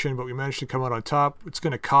tricky mission, but we managed to come out on top. It's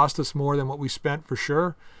going to cost us more than what we spent for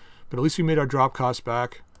sure, but at least we made our drop cost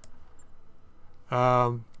back.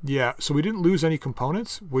 Yeah, so we didn't lose any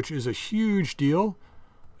components, which is a huge deal.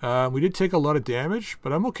 We did take a lot of damage,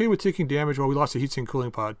 but I'm okay with taking damage. Well, we lost a heatsink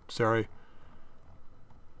cooling pod. Sorry.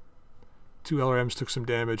 2 LRMs took some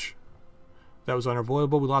damage. That was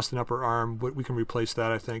unavoidable. We lost an upper arm, but we can replace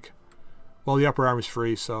that, I think. Well, the upper arm is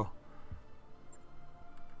free, so.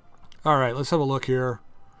 All right, let's have a look here.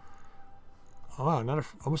 Oh, wow,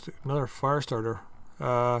 almost another fire starter.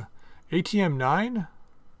 ATM 9?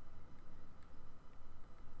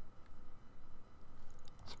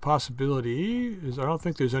 It's a possibility. I don't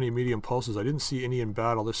think there's any medium pulses. I didn't see any in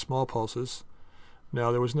battle. There's small pulses.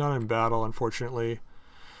 No, there was none in battle, unfortunately.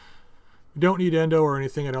 We don't need endo or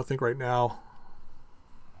anything, I don't think, right now.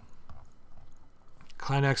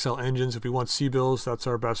 Clan XL engines, if we want C-bills, that's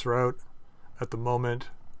our best route at the moment.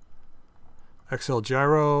 XL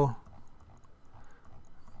gyro.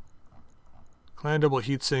 Clan double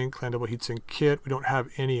heatsink kit. We don't have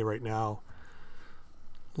any right now.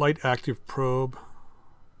 Light active probe.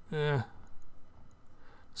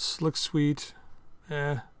 Slick suite.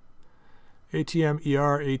 ATM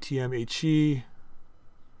ER, ATM HE.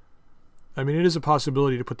 I mean, it is a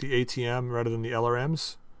possibility to put the ATM rather than the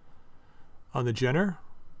LRMs on the Jenner.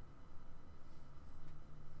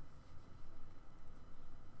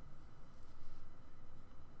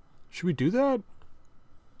 Should we do that?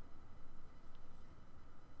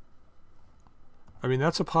 I mean,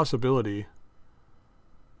 that's a possibility.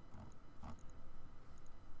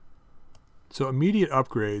 So immediate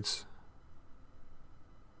upgrades.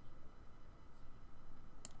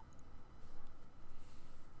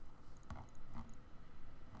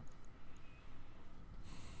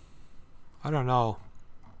 I don't know.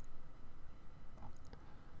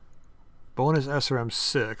 Bonus SRM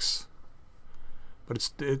 6. But it's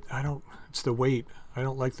the weight. I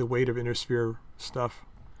don't like the weight of inner sphere stuff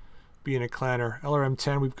being a clanner. LRM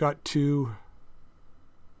 10, we've got 2.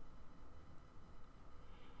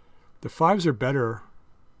 The 5s are better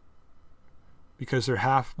because they're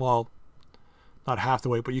half, well, not half the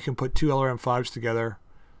weight, but you can put 2 LRM 5s together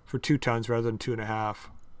for 2 tons rather than 2.5.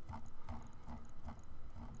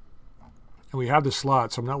 And we have the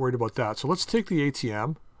slot, so I'm not worried about that. So let's take the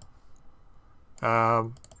ATM.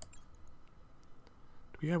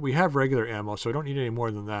 We have regular ammo, so I don't need any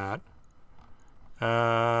more than that.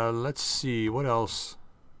 Let's see, what else?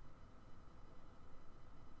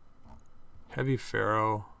 Heavy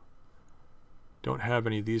ferro. Don't have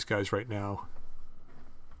any of these guys right now.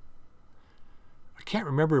 I can't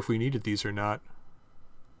remember if we needed these or not.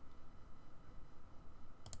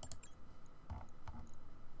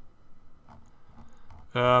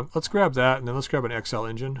 Let's grab that, and then let's grab an XL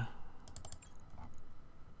engine.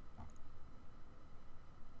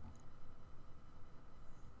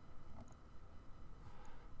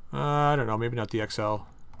 I don't know, maybe not the XL.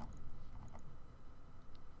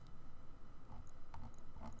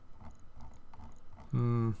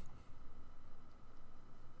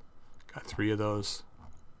 Got 3 of those.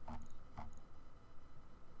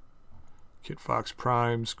 Kit Fox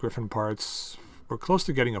primes, Griffin parts. We're close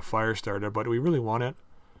to getting a fire starter, but do we really want it?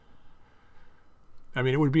 I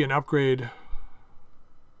mean, it would be an upgrade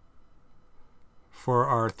for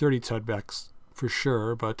our 30 Tudbecks for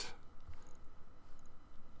sure, but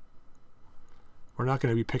we're not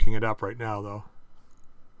going to be picking it up right now, though.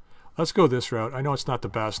 Let's go this route. I know it's not the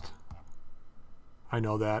best. I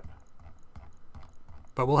know that.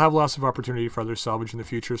 But we'll have lots of opportunity for other salvage in the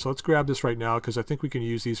future. So let's grab this right now because I think we can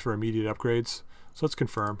use these for immediate upgrades. So let's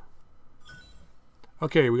confirm.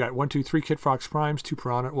 Okay, we got 1, 2, 3 Kit Fox Primes, 2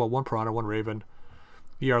 Piranha, well, 1 Piranha, 1 Raven.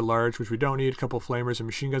 ER Large, which we don't need, a couple of Flamers and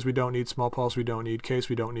Machine Guns we don't need, Small Pulse we don't need, Case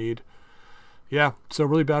we don't need. Yeah, so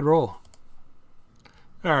really bad roll.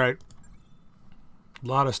 Alright. A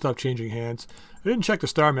lot of stuff changing hands. I didn't check the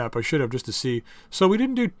star map, I should have just to see. So we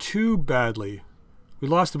didn't do too badly. We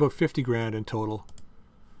lost about 50 grand in total.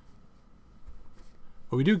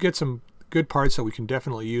 But we do get some good parts that we can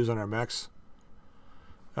definitely use on our mechs.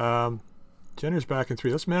 Jenner's back in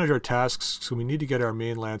 3. Let's manage our tasks, so we need to get our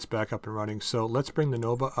main lance back up and running. So let's bring the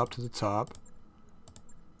Nova up to the top.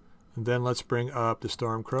 And then let's bring up the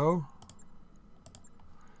Stormcrow.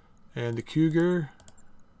 And the Cougar.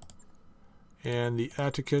 And the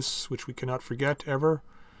Atticus, which we cannot forget ever.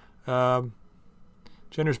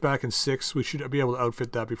 Jenner's back in 6. We should be able to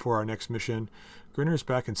outfit that before our next mission. Grinner's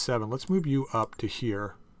back in 7. Let's move you up to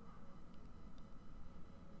here.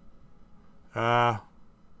 I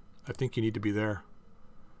think you need to be there.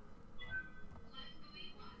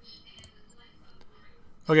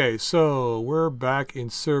 Okay, so we're back in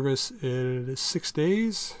service in 6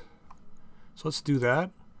 days. So let's do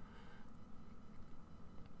that.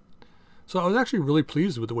 So I was actually really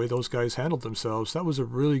pleased with the way those guys handled themselves. That was a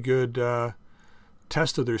really good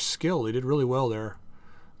test of their skill. They did really well there.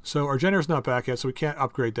 So our Jenner's not back yet, so we can't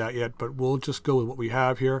upgrade that yet, but we'll just go with what we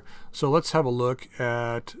have here. So let's have a look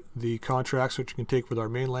at the contracts which we can take with our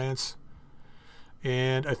main lance.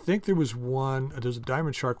 And I think there was one, there's a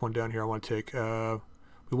diamond shark one down here I want to take.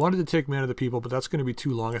 We wanted to take Man of the People, but that's going to be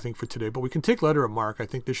too long, I think, for today. But we can take Letter of Marque. I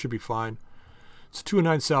think this should be fine. It's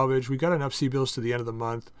 209 salvage. We got enough sea bills to the end of the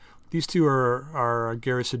month. These two are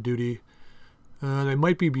garrison duty. They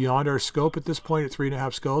might be beyond our scope at this point at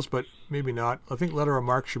 3.5 skulls, but maybe not. I think Letter of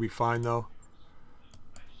Marque should be fine, though.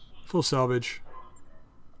 Full salvage.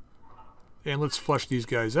 And let's flush these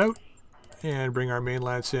guys out and bring our main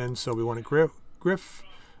lance in. So we want a Griff.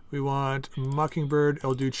 We want Mockingbird,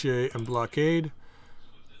 El Duce, and Blockade.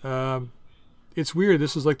 It's weird.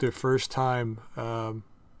 This is like the first time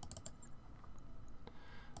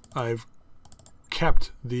I've kept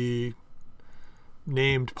the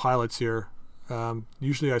named pilots here.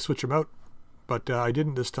 Usually I switch them out, but I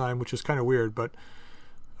didn't this time, which is kind of weird. But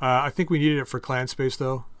I think we needed it for clan space,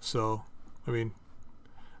 though. So, I mean,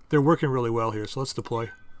 they're working really well here. So let's deploy.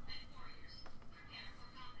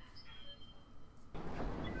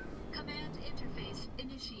 Command interface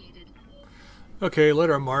initiated. Okay,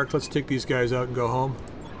 Letter of Marque. Let's take these guys out and go home.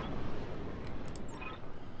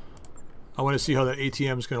 I want to see how that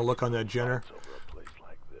ATM is going to look on that Jenner.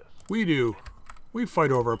 We do. We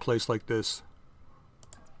fight over a place like this.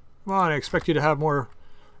 Come on, I expect you to have more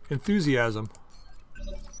enthusiasm.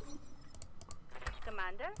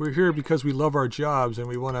 Commander? We're here because we love our jobs and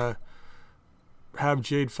we want to have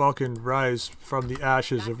Jade Falcon rise from the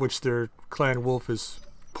ashes of which their clan wolf has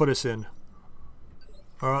put us in.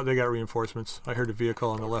 Oh, they got reinforcements. I heard a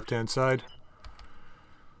vehicle on the left-hand side.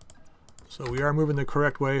 So we are moving the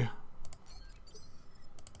correct way.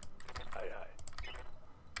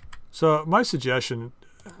 So my suggestion,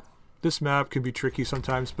 this map can be tricky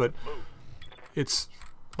sometimes, but it's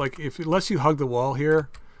like unless you hug the wall here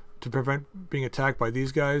to prevent being attacked by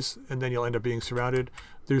these guys, and then you'll end up being surrounded,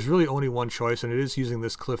 there's really only one choice, and it is using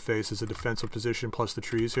this cliff face as a defensive position plus the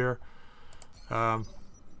trees here. Yeah,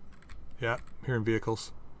 here in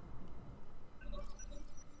vehicles.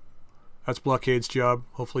 That's Blockade's job.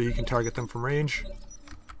 Hopefully he can target them from range.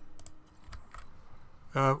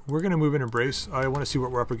 We're going to move in Embrace. I want to see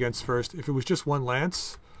what we're up against first. If it was just one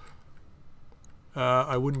Lance,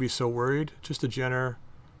 I wouldn't be so worried. Just a Jenner,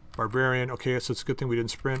 Barbarian. Okay, so it's a good thing we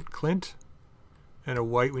didn't sprint. Clint and a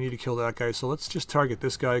White. We need to kill that guy. So let's just target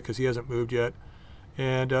this guy because he hasn't moved yet.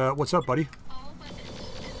 And what's up, buddy?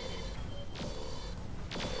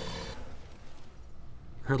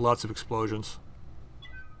 Heard lots of explosions.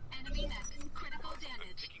 Enemy mech. Critical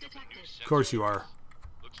damage detected. Of course you are.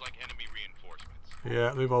 Looks like enemy reinforcements.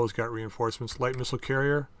 Yeah, they've always got reinforcements. Light missile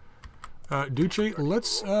carrier. Duce,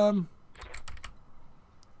 let's hammer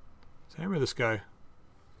this guy.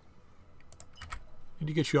 Need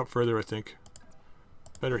to get you up further, I think.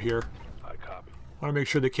 Better here. I copy. Want to make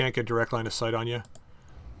sure they can't get direct line of sight on you.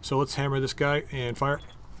 So let's hammer this guy and fire.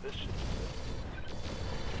 This should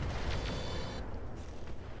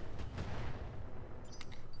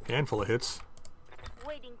Handful of hits.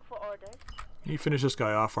 Waiting for orders. Can you finish this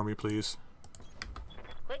guy off for me, please?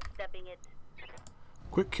 Quick stepping it.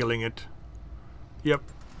 Quick killing it. Yep.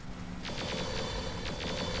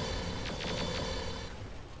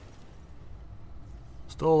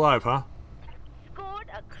 Still alive, huh? Scored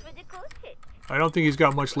a critical hit. I don't think he's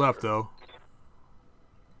got much left, though.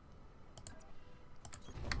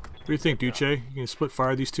 What do you think, Duce? You can split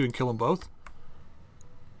fire these two and kill them both?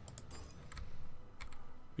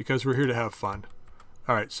 Because we're here to have fun.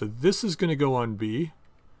 Alright, so this is going to go on B.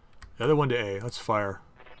 The other one to A. Let's fire.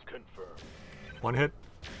 confirm. One hit.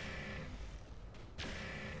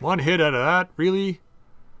 One hit out of that? Really?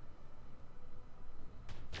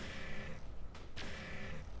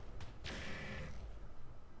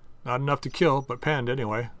 Not enough to kill, but panned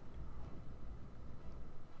anyway.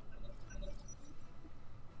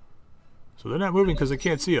 So they're not moving because they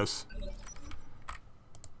can't see us.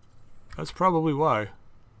 That's probably why.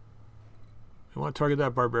 You want to target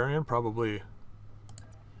that barbarian? Probably.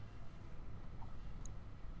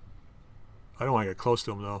 I don't want to get close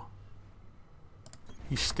to him, though.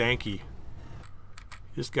 He's stanky.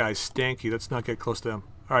 This guy's stanky. Let's not get close to him.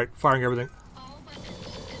 Alright, firing everything.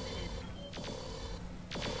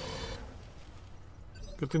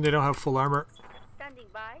 Good thing they don't have full armor. Standing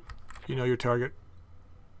by. You know your target.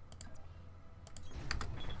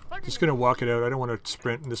 Just going to walk it out. I don't want to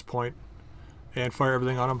sprint in this point. And fire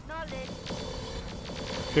everything on him. Knowledge.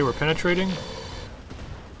 Okay, we're penetrating.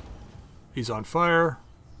 He's on fire.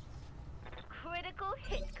 Critical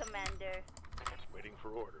hit, Commander. Waiting for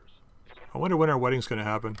orders. I wonder when our wedding's going to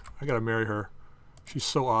happen. I got to marry her. She's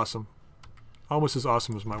so awesome. Almost as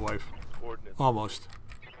awesome as my wife. Coordinates. Almost.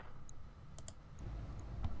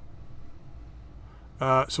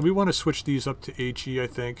 So we want to switch these up to HE, I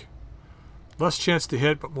think. Less chance to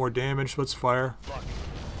hit, but more damage. Let's fire.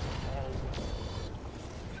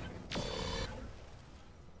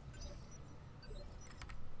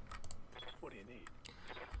 What do you need?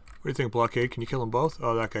 What do you think, Blockade? Can you kill them both?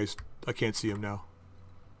 Oh, that guy's... I can't see him now.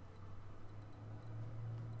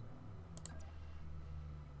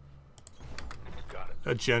 Got it.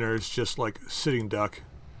 That Jenner is just like sitting duck.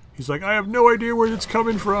 He's like, I have no idea where it's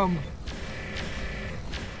coming from.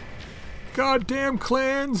 Goddamn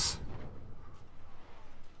clans!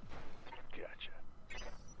 Gotcha.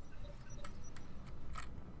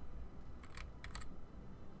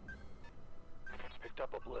 Picked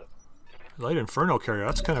up a blip. Light Inferno carrier.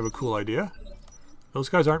 That's kind of a cool idea. Those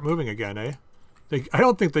guys aren't moving again, eh? I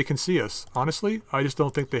don't think they can see us. Honestly, I just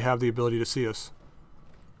don't think they have the ability to see us.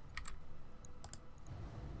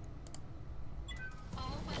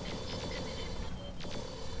 All weapons committed.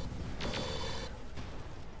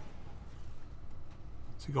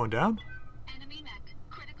 Is he going down? Enemy mech.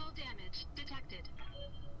 Critical damage detected.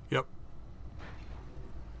 Yep.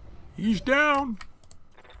 He's down.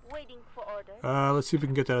 Waiting for order. Let's see if we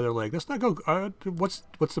can get that other leg. Let's not go. What's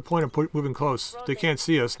the point of moving close? They can't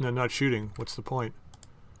see us and then not shooting. What's the point?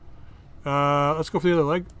 Let's go for the other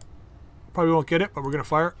leg. Probably won't get it, but we're gonna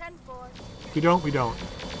fire. 10-4. If we don't, we don't.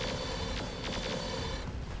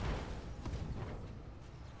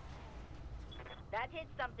 That hit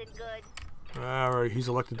something good. Alright, he's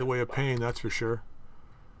elected the way of pain, that's for sure.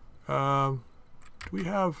 Do we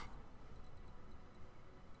have...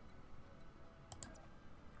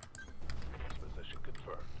 Position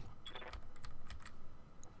confirmed.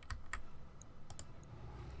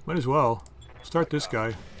 Might as well. Start this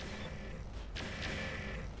guy.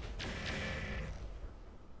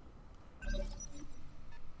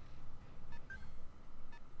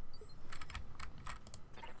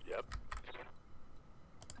 Yep.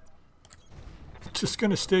 Just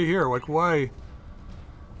gonna stay here. Like, why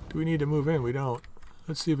do we need to move in? We don't.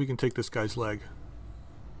 Let's see if we can take this guy's leg.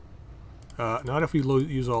 Not if we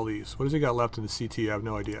use all these. What does he got left in the CT? I have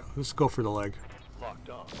no idea. Let's go for the leg. Locked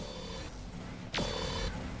on.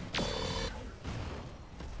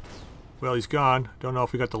 Well, he's gone. Don't know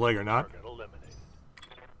if we got the leg or not. Target eliminated.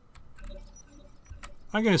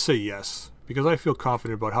 I'm gonna say yes, because I feel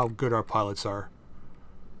confident about how good our pilots are.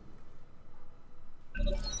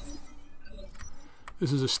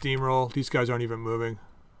 This is a steamroll. These guys aren't even moving.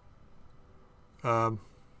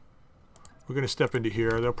 We're going to step into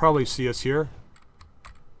here. They'll probably see us here,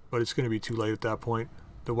 but it's going to be too late at that point.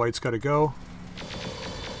 The white's got to go.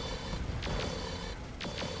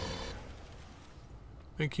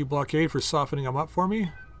 Thank you, Blockade, for softening them up for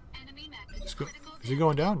me. Enemy mech. Critical Is he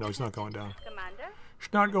going down? No, he's not going down. Commander,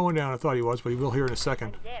 He's not going down. I thought he was, but he will here in a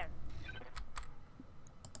second. I'm there.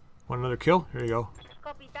 Want another kill? Here you go.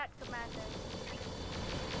 Copy that, Commander.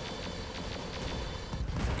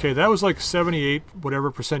 Okay, that was like 78 whatever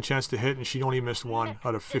percent chance to hit, and she only missed one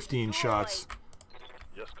out of 15 shots.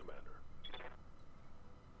 Yes, Commander.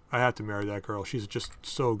 I have to marry that girl. She's just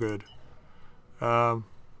so good.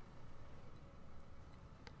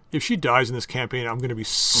 If she dies in this campaign, I'm going to be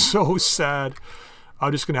so sad.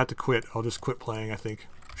 I'm just going to have to quit. I'll just quit playing, I think,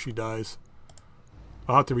 if she dies.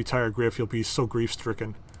 I'll have to retire Griff. He'll be so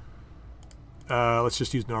grief-stricken. Let's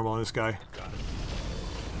just use normal on this guy. Got it.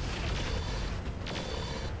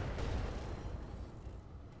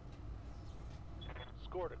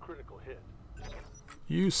 Scored a critical hit.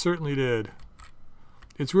 You certainly did.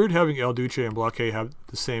 It's weird having El Duce and Blockade have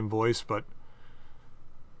the same voice, but...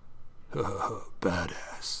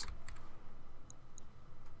 badass.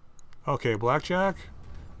 Okay, Blackjack.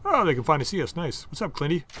 Oh, they can finally see us. Nice. What's up,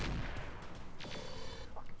 Clinty?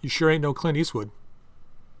 You sure ain't no Clint Eastwood.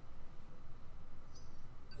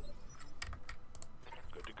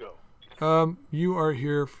 Good to go. You are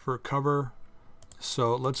here for cover,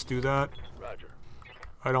 so let's do that. Roger.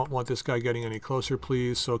 I don't want this guy getting any closer,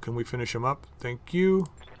 please, so can we finish him up? Thank you.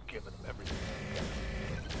 Giving them everything.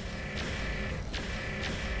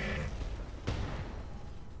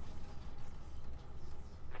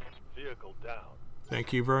 Vehicle down.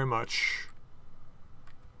 Thank you very much.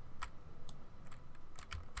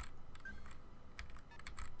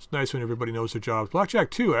 It's nice when everybody knows their jobs. Blackjack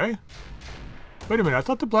 2, eh? Wait a minute, I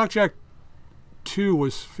thought the Blackjack 2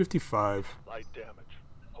 was 55. Light damage.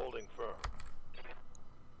 Holding firm.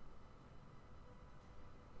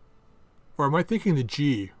 Or am I thinking the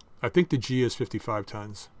G? I think the G is 55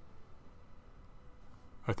 tons.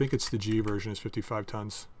 I think it's the G version is 55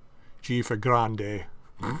 tons. G for grande.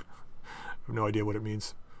 I have no idea what it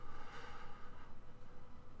means.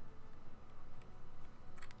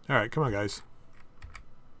 Alright, come on, guys.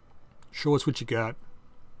 Show us what you got.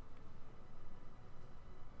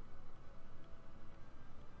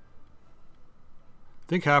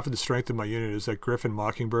 think half of the strength of my unit is that Griff and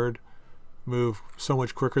Mockingbird move so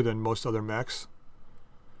much quicker than most other mechs.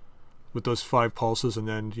 With those 5 pulses and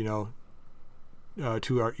then, you know,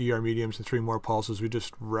 2 ER mediums and 3 more pulses, we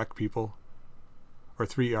just wreck people. Or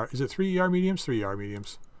 3 ER, is it 3 ER mediums? 3 ER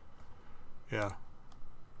mediums. Yeah.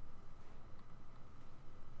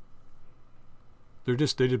 They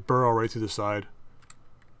just burrow right through the side.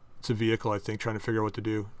 It's a vehicle, I think, trying to figure out what to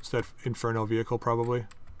do. It's that Inferno vehicle, probably.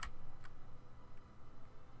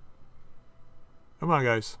 Come on,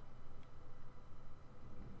 guys.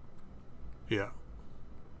 Yeah.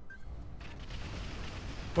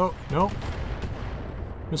 Oh, no.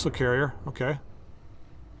 Missile carrier. Okay.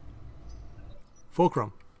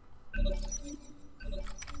 Fulcrum.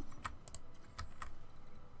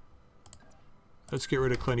 Let's get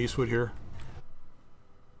rid of Clint Eastwood here.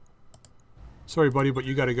 Sorry, buddy, but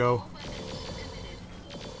you gotta go.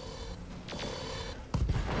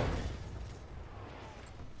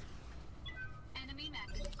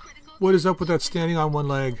 What is up with that standing on one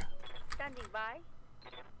leg? Standing by.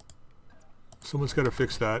 Someone's got to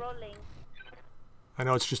fix that. Rolling. I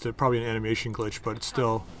know it's just probably an animation glitch, but it's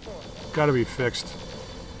still got to be fixed.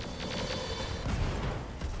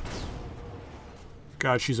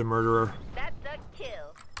 God, she's a murderer. That's a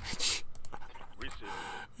kill.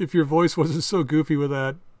 If your voice wasn't so goofy with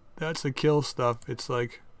that, that's the kill stuff. It's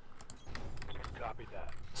like Copy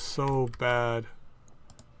that. so bad.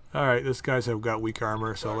 Alright, this guy's have got weak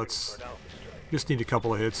armor, so let's just need a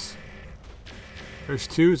couple of hits. There's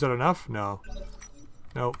 2, is that enough? No.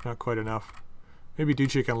 Nope, not quite enough. Maybe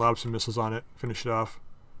Duce can lob some missiles on it, finish it off.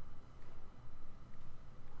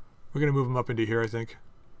 We're gonna move him up into here, I think.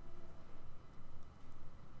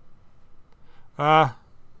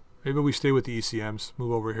 Maybe we stay with the ECMs.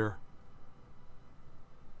 Move over here.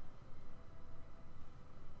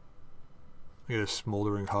 Look at this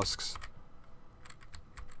smoldering husks.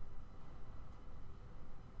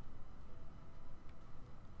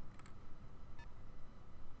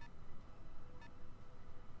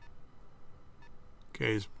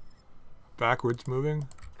 Okay, he's backwards moving.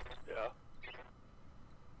 Yeah.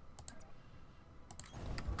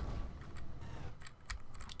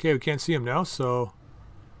 Okay, we can't see him now, so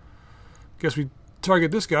guess we target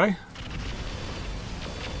this guy.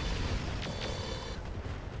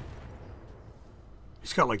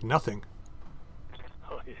 He's got like nothing.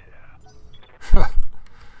 Oh yeah.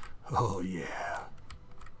 Oh yeah.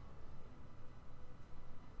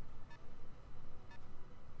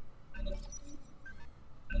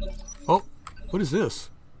 Oh, what is this?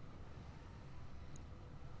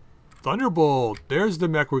 Thunderbolt. There's the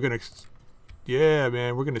mech we're gonna... Yeah,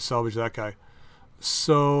 man, we're gonna salvage that guy.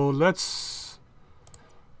 So let's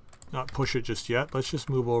not push it just yet. Let's just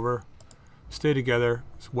move over. Stay together.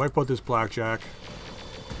 Let's wipe out this blackjack.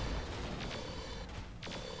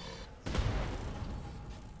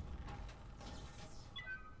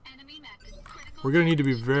 We're gonna need to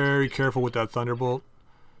be very careful with that Thunderbolt,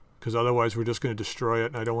 because otherwise we're just gonna destroy it,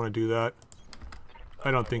 and I don't want to do that. I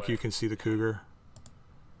don't think you can see the Cougar.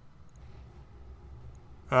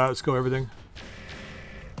 Let's go everything.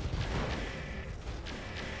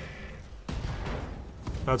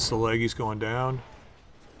 That's the leg, he's going down.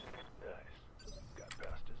 Nice. Got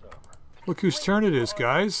past his armor. Look whose turn it is,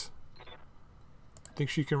 guys. Think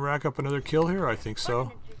she can rack up another kill here? I think so.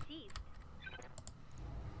 Ordnance received.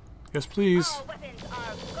 Yes, please. All weapons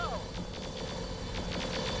are go.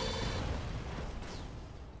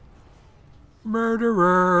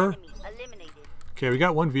 Murderer. Enemy eliminated. Okay, we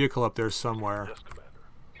got one vehicle up there somewhere. Yes,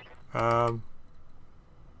 Commander. Um,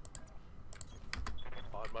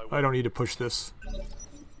 On my way. I don't need to push this.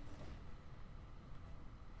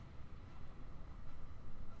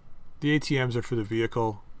 The ATMs are for the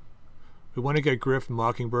vehicle. We want to get Griff,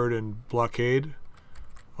 Mockingbird, and Blockade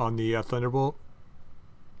on the Thunderbolt.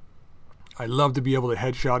 I'd love to be able to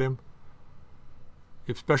headshot him,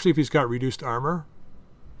 especially if he's got reduced armor.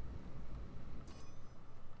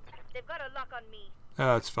 They've got a lock on me.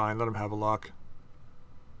 That's fine. Let him have a lock.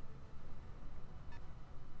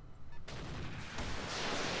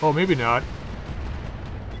 Oh, maybe not.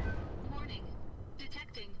 Warning.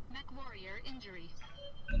 Detecting mech warrior injury.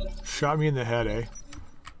 Shot me in the head, eh?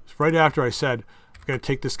 It's right after I said I'm gonna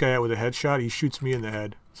take this guy out with a headshot, he shoots me in the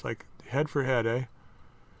head. It's like head for head, eh?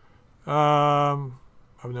 I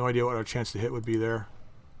have no idea what our chance to hit would be there.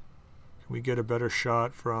 Can we get a better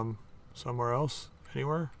shot from somewhere else?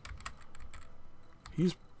 Anywhere?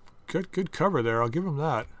 He's good cover there, I'll give him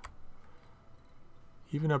that.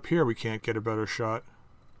 Even up here we can't get a better shot.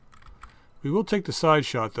 We will take the side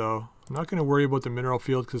shot though. I'm not going to worry about the mineral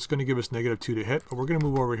field because it's going to give us -2 to hit, but we're going to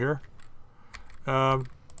move over here.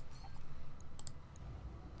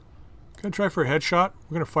 Gonna try for a headshot.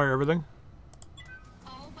 We're gonna fire everything.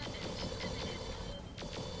 All weapons committed.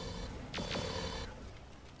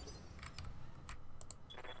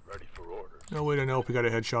 Ready for orders. No way to know if we got a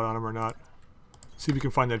headshot on him or not. See if we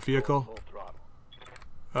can find that vehicle. Full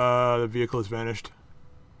throttle. The vehicle has vanished.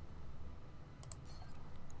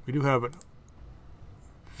 We do have a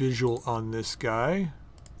visual on this guy.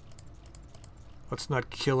 Let's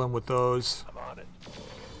not kill him with those. I'm on it.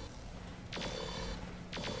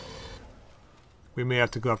 We may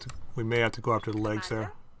have to go after. We may have to go after the legs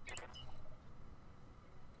there.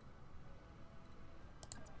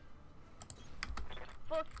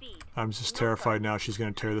 Full speed. I'm just terrified now. She's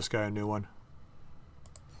going to tear this guy a new one.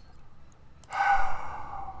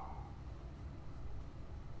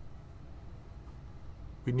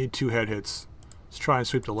 We need 2 head hits. Let's try and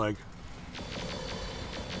sweep the leg.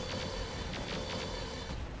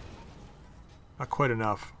 Not quite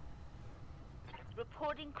enough.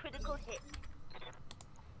 Reporting critical hit.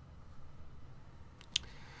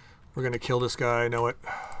 We're going to kill this guy. I know it.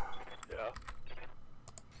 Yeah.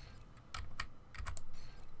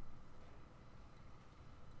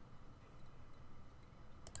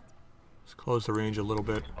 Let's close the range a little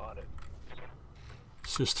bit. On it.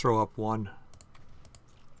 Let's just throw up one.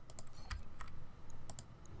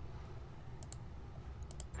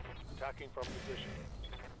 Attacking from position.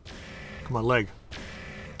 Come on, leg.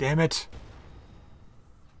 Damn it.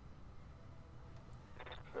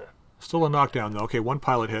 Still a knockdown, though. Okay, 1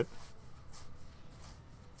 pilot hit.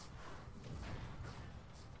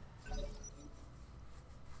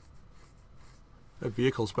 That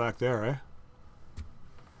vehicle's back there, eh?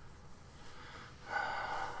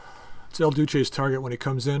 It's El Duce's target when he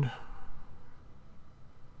comes in.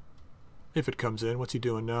 If it comes in. What's he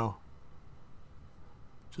doing now?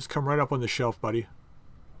 Just come right up on the shelf, buddy.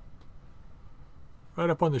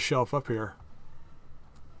 Right up on the shelf up here.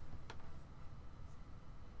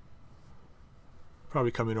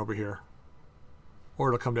 Probably come in over here. Or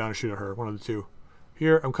it'll come down and shoot at her. One of the two.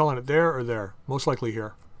 Here, I'm calling it there or there. Most likely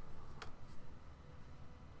here.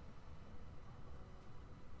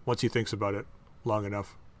 Once he thinks about it long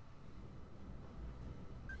enough.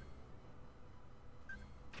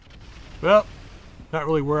 Well, not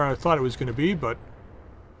really where I thought it was going to be, but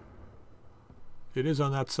it is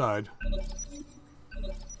on that side.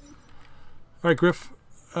 Alright, Griff.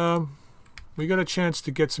 We got a chance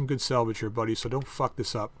to get some good salvage here, buddy, so don't fuck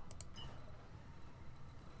this up.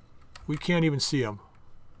 We can't even see him.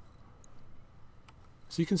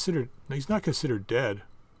 Is he considered... No, he's not considered dead.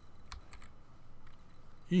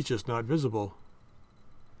 He's just not visible.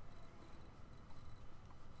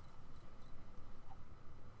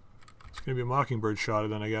 It's going to be a Mockingbird shot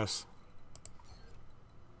then, I guess.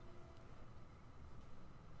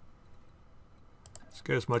 Let's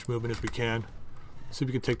get as much movement as we can. See if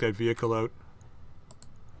we can take that vehicle out.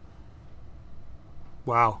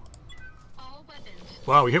 Wow. All weapons.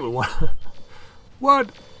 Wow, we hit with one.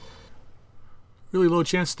 What? Really low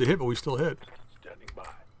chance to hit, but we still hit. Standing by.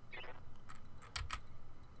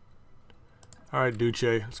 Alright, Duce,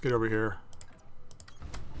 let's get over here.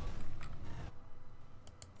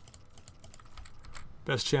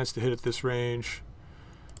 Best chance to hit at this range.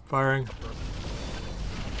 Firing.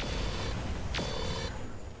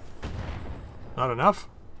 Not enough?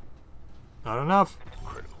 Not enough.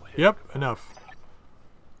 Critical hit. Yep, enough.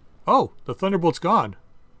 Oh, the Thunderbolt's gone.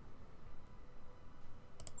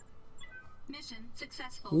 Mission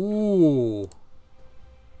successful. Ooh.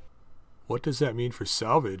 What does that mean for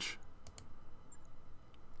salvage?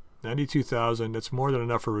 92,000. That's more than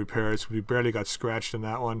enough for repairs. We barely got scratched in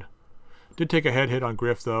that one. Did take a head hit on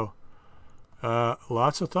Griff, though.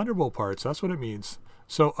 Lots of Thunderbolt parts. That's what it means.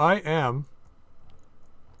 So I am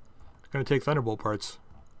going to take Thunderbolt parts.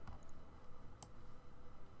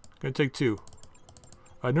 Going to take 2.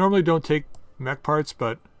 I normally don't take mech parts,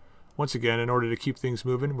 but once again, in order to keep things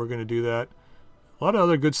moving, we're going to do that. A lot of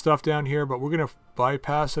other good stuff down here, but we're going to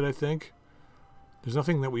bypass it, I think. There's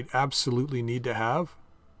nothing that we absolutely need to have.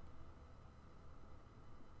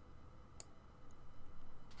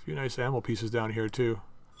 A few nice ammo pieces down here, too.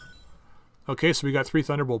 Okay, so we got 3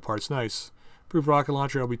 Thunderbolt parts. Nice. Improved rocket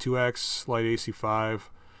launcher, LB2X, light AC5,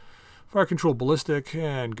 fire control ballistic,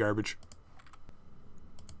 and garbage.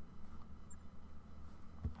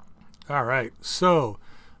 Alright, so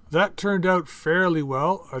that turned out fairly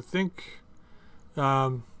well. I think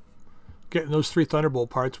getting those 3 Thunderbolt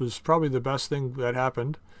parts was probably the best thing that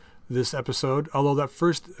happened this episode. Although that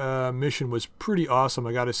first mission was pretty awesome,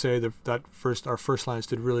 I gotta say. That our first lance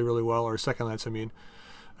did really, really well. Or second lance, I mean.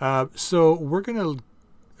 So we're gonna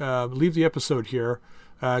leave the episode here.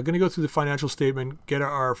 Going to go through the financial statement, get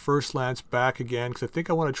our first lance back again, because I think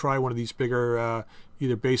I want to try one of these bigger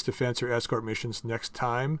either base defense or escort missions next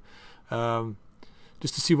time,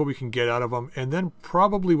 just to see what we can get out of them. And then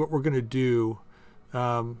probably what we're going to do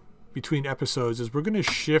between episodes is we're going to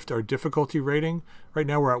shift our difficulty rating. Right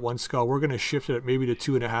now we're at 1 skull. We're going to shift it maybe to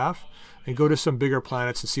 2.5 and go to some bigger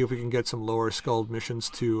planets and see if we can get some lower skull missions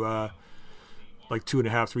to like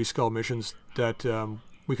 2.5, 3 skull missions that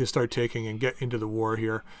we can start taking and get into the war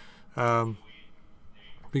here. We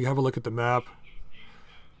can have a look at the map.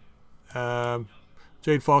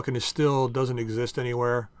 Jade Falcon still doesn't exist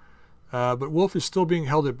anywhere, but Wolf is still being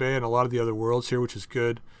held at bay in a lot of the other worlds here, which is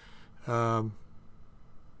good. Yeah,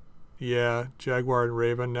 Jaguar and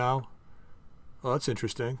Raven now. Well, that's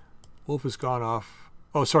interesting. Wolf has gone off.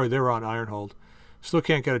 Oh, sorry, they were on Ironhold. Still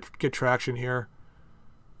can't get traction here.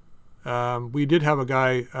 We did have a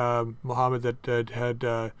guy, Mohammed, that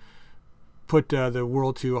had put the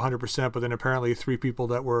world to 100%, but then apparently 3 people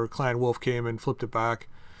that were Clan Wolf came and flipped it back.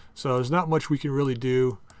 So there's not much we can really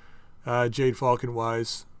do, Jade Falcon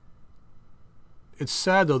wise. It's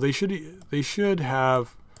sad though. They should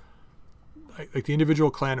have, like, the individual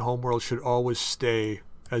clan homeworlds should always stay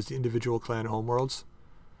as the individual clan homeworlds.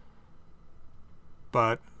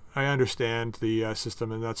 But I understand the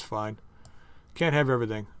system, and that's fine. Can't have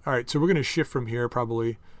everything. All right, so we're going to shift from here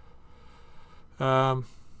probably. We'll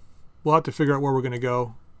have to figure out where we're going to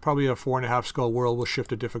go. Probably a 4.5 skull world. We'll shift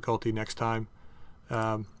to difficulty next time.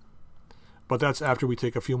 But that's after we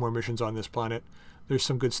take a few more missions on this planet. There's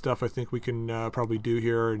some good stuff I think we can probably do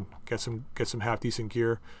here and get some half decent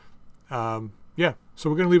gear. Yeah, so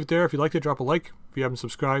we're going to leave it there. If you liked it, drop a like. If you haven't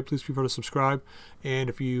subscribed, please feel free to subscribe. And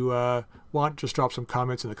if you want, just drop some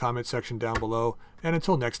comments in the comment section down below. And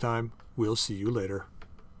until next time, we'll see you later.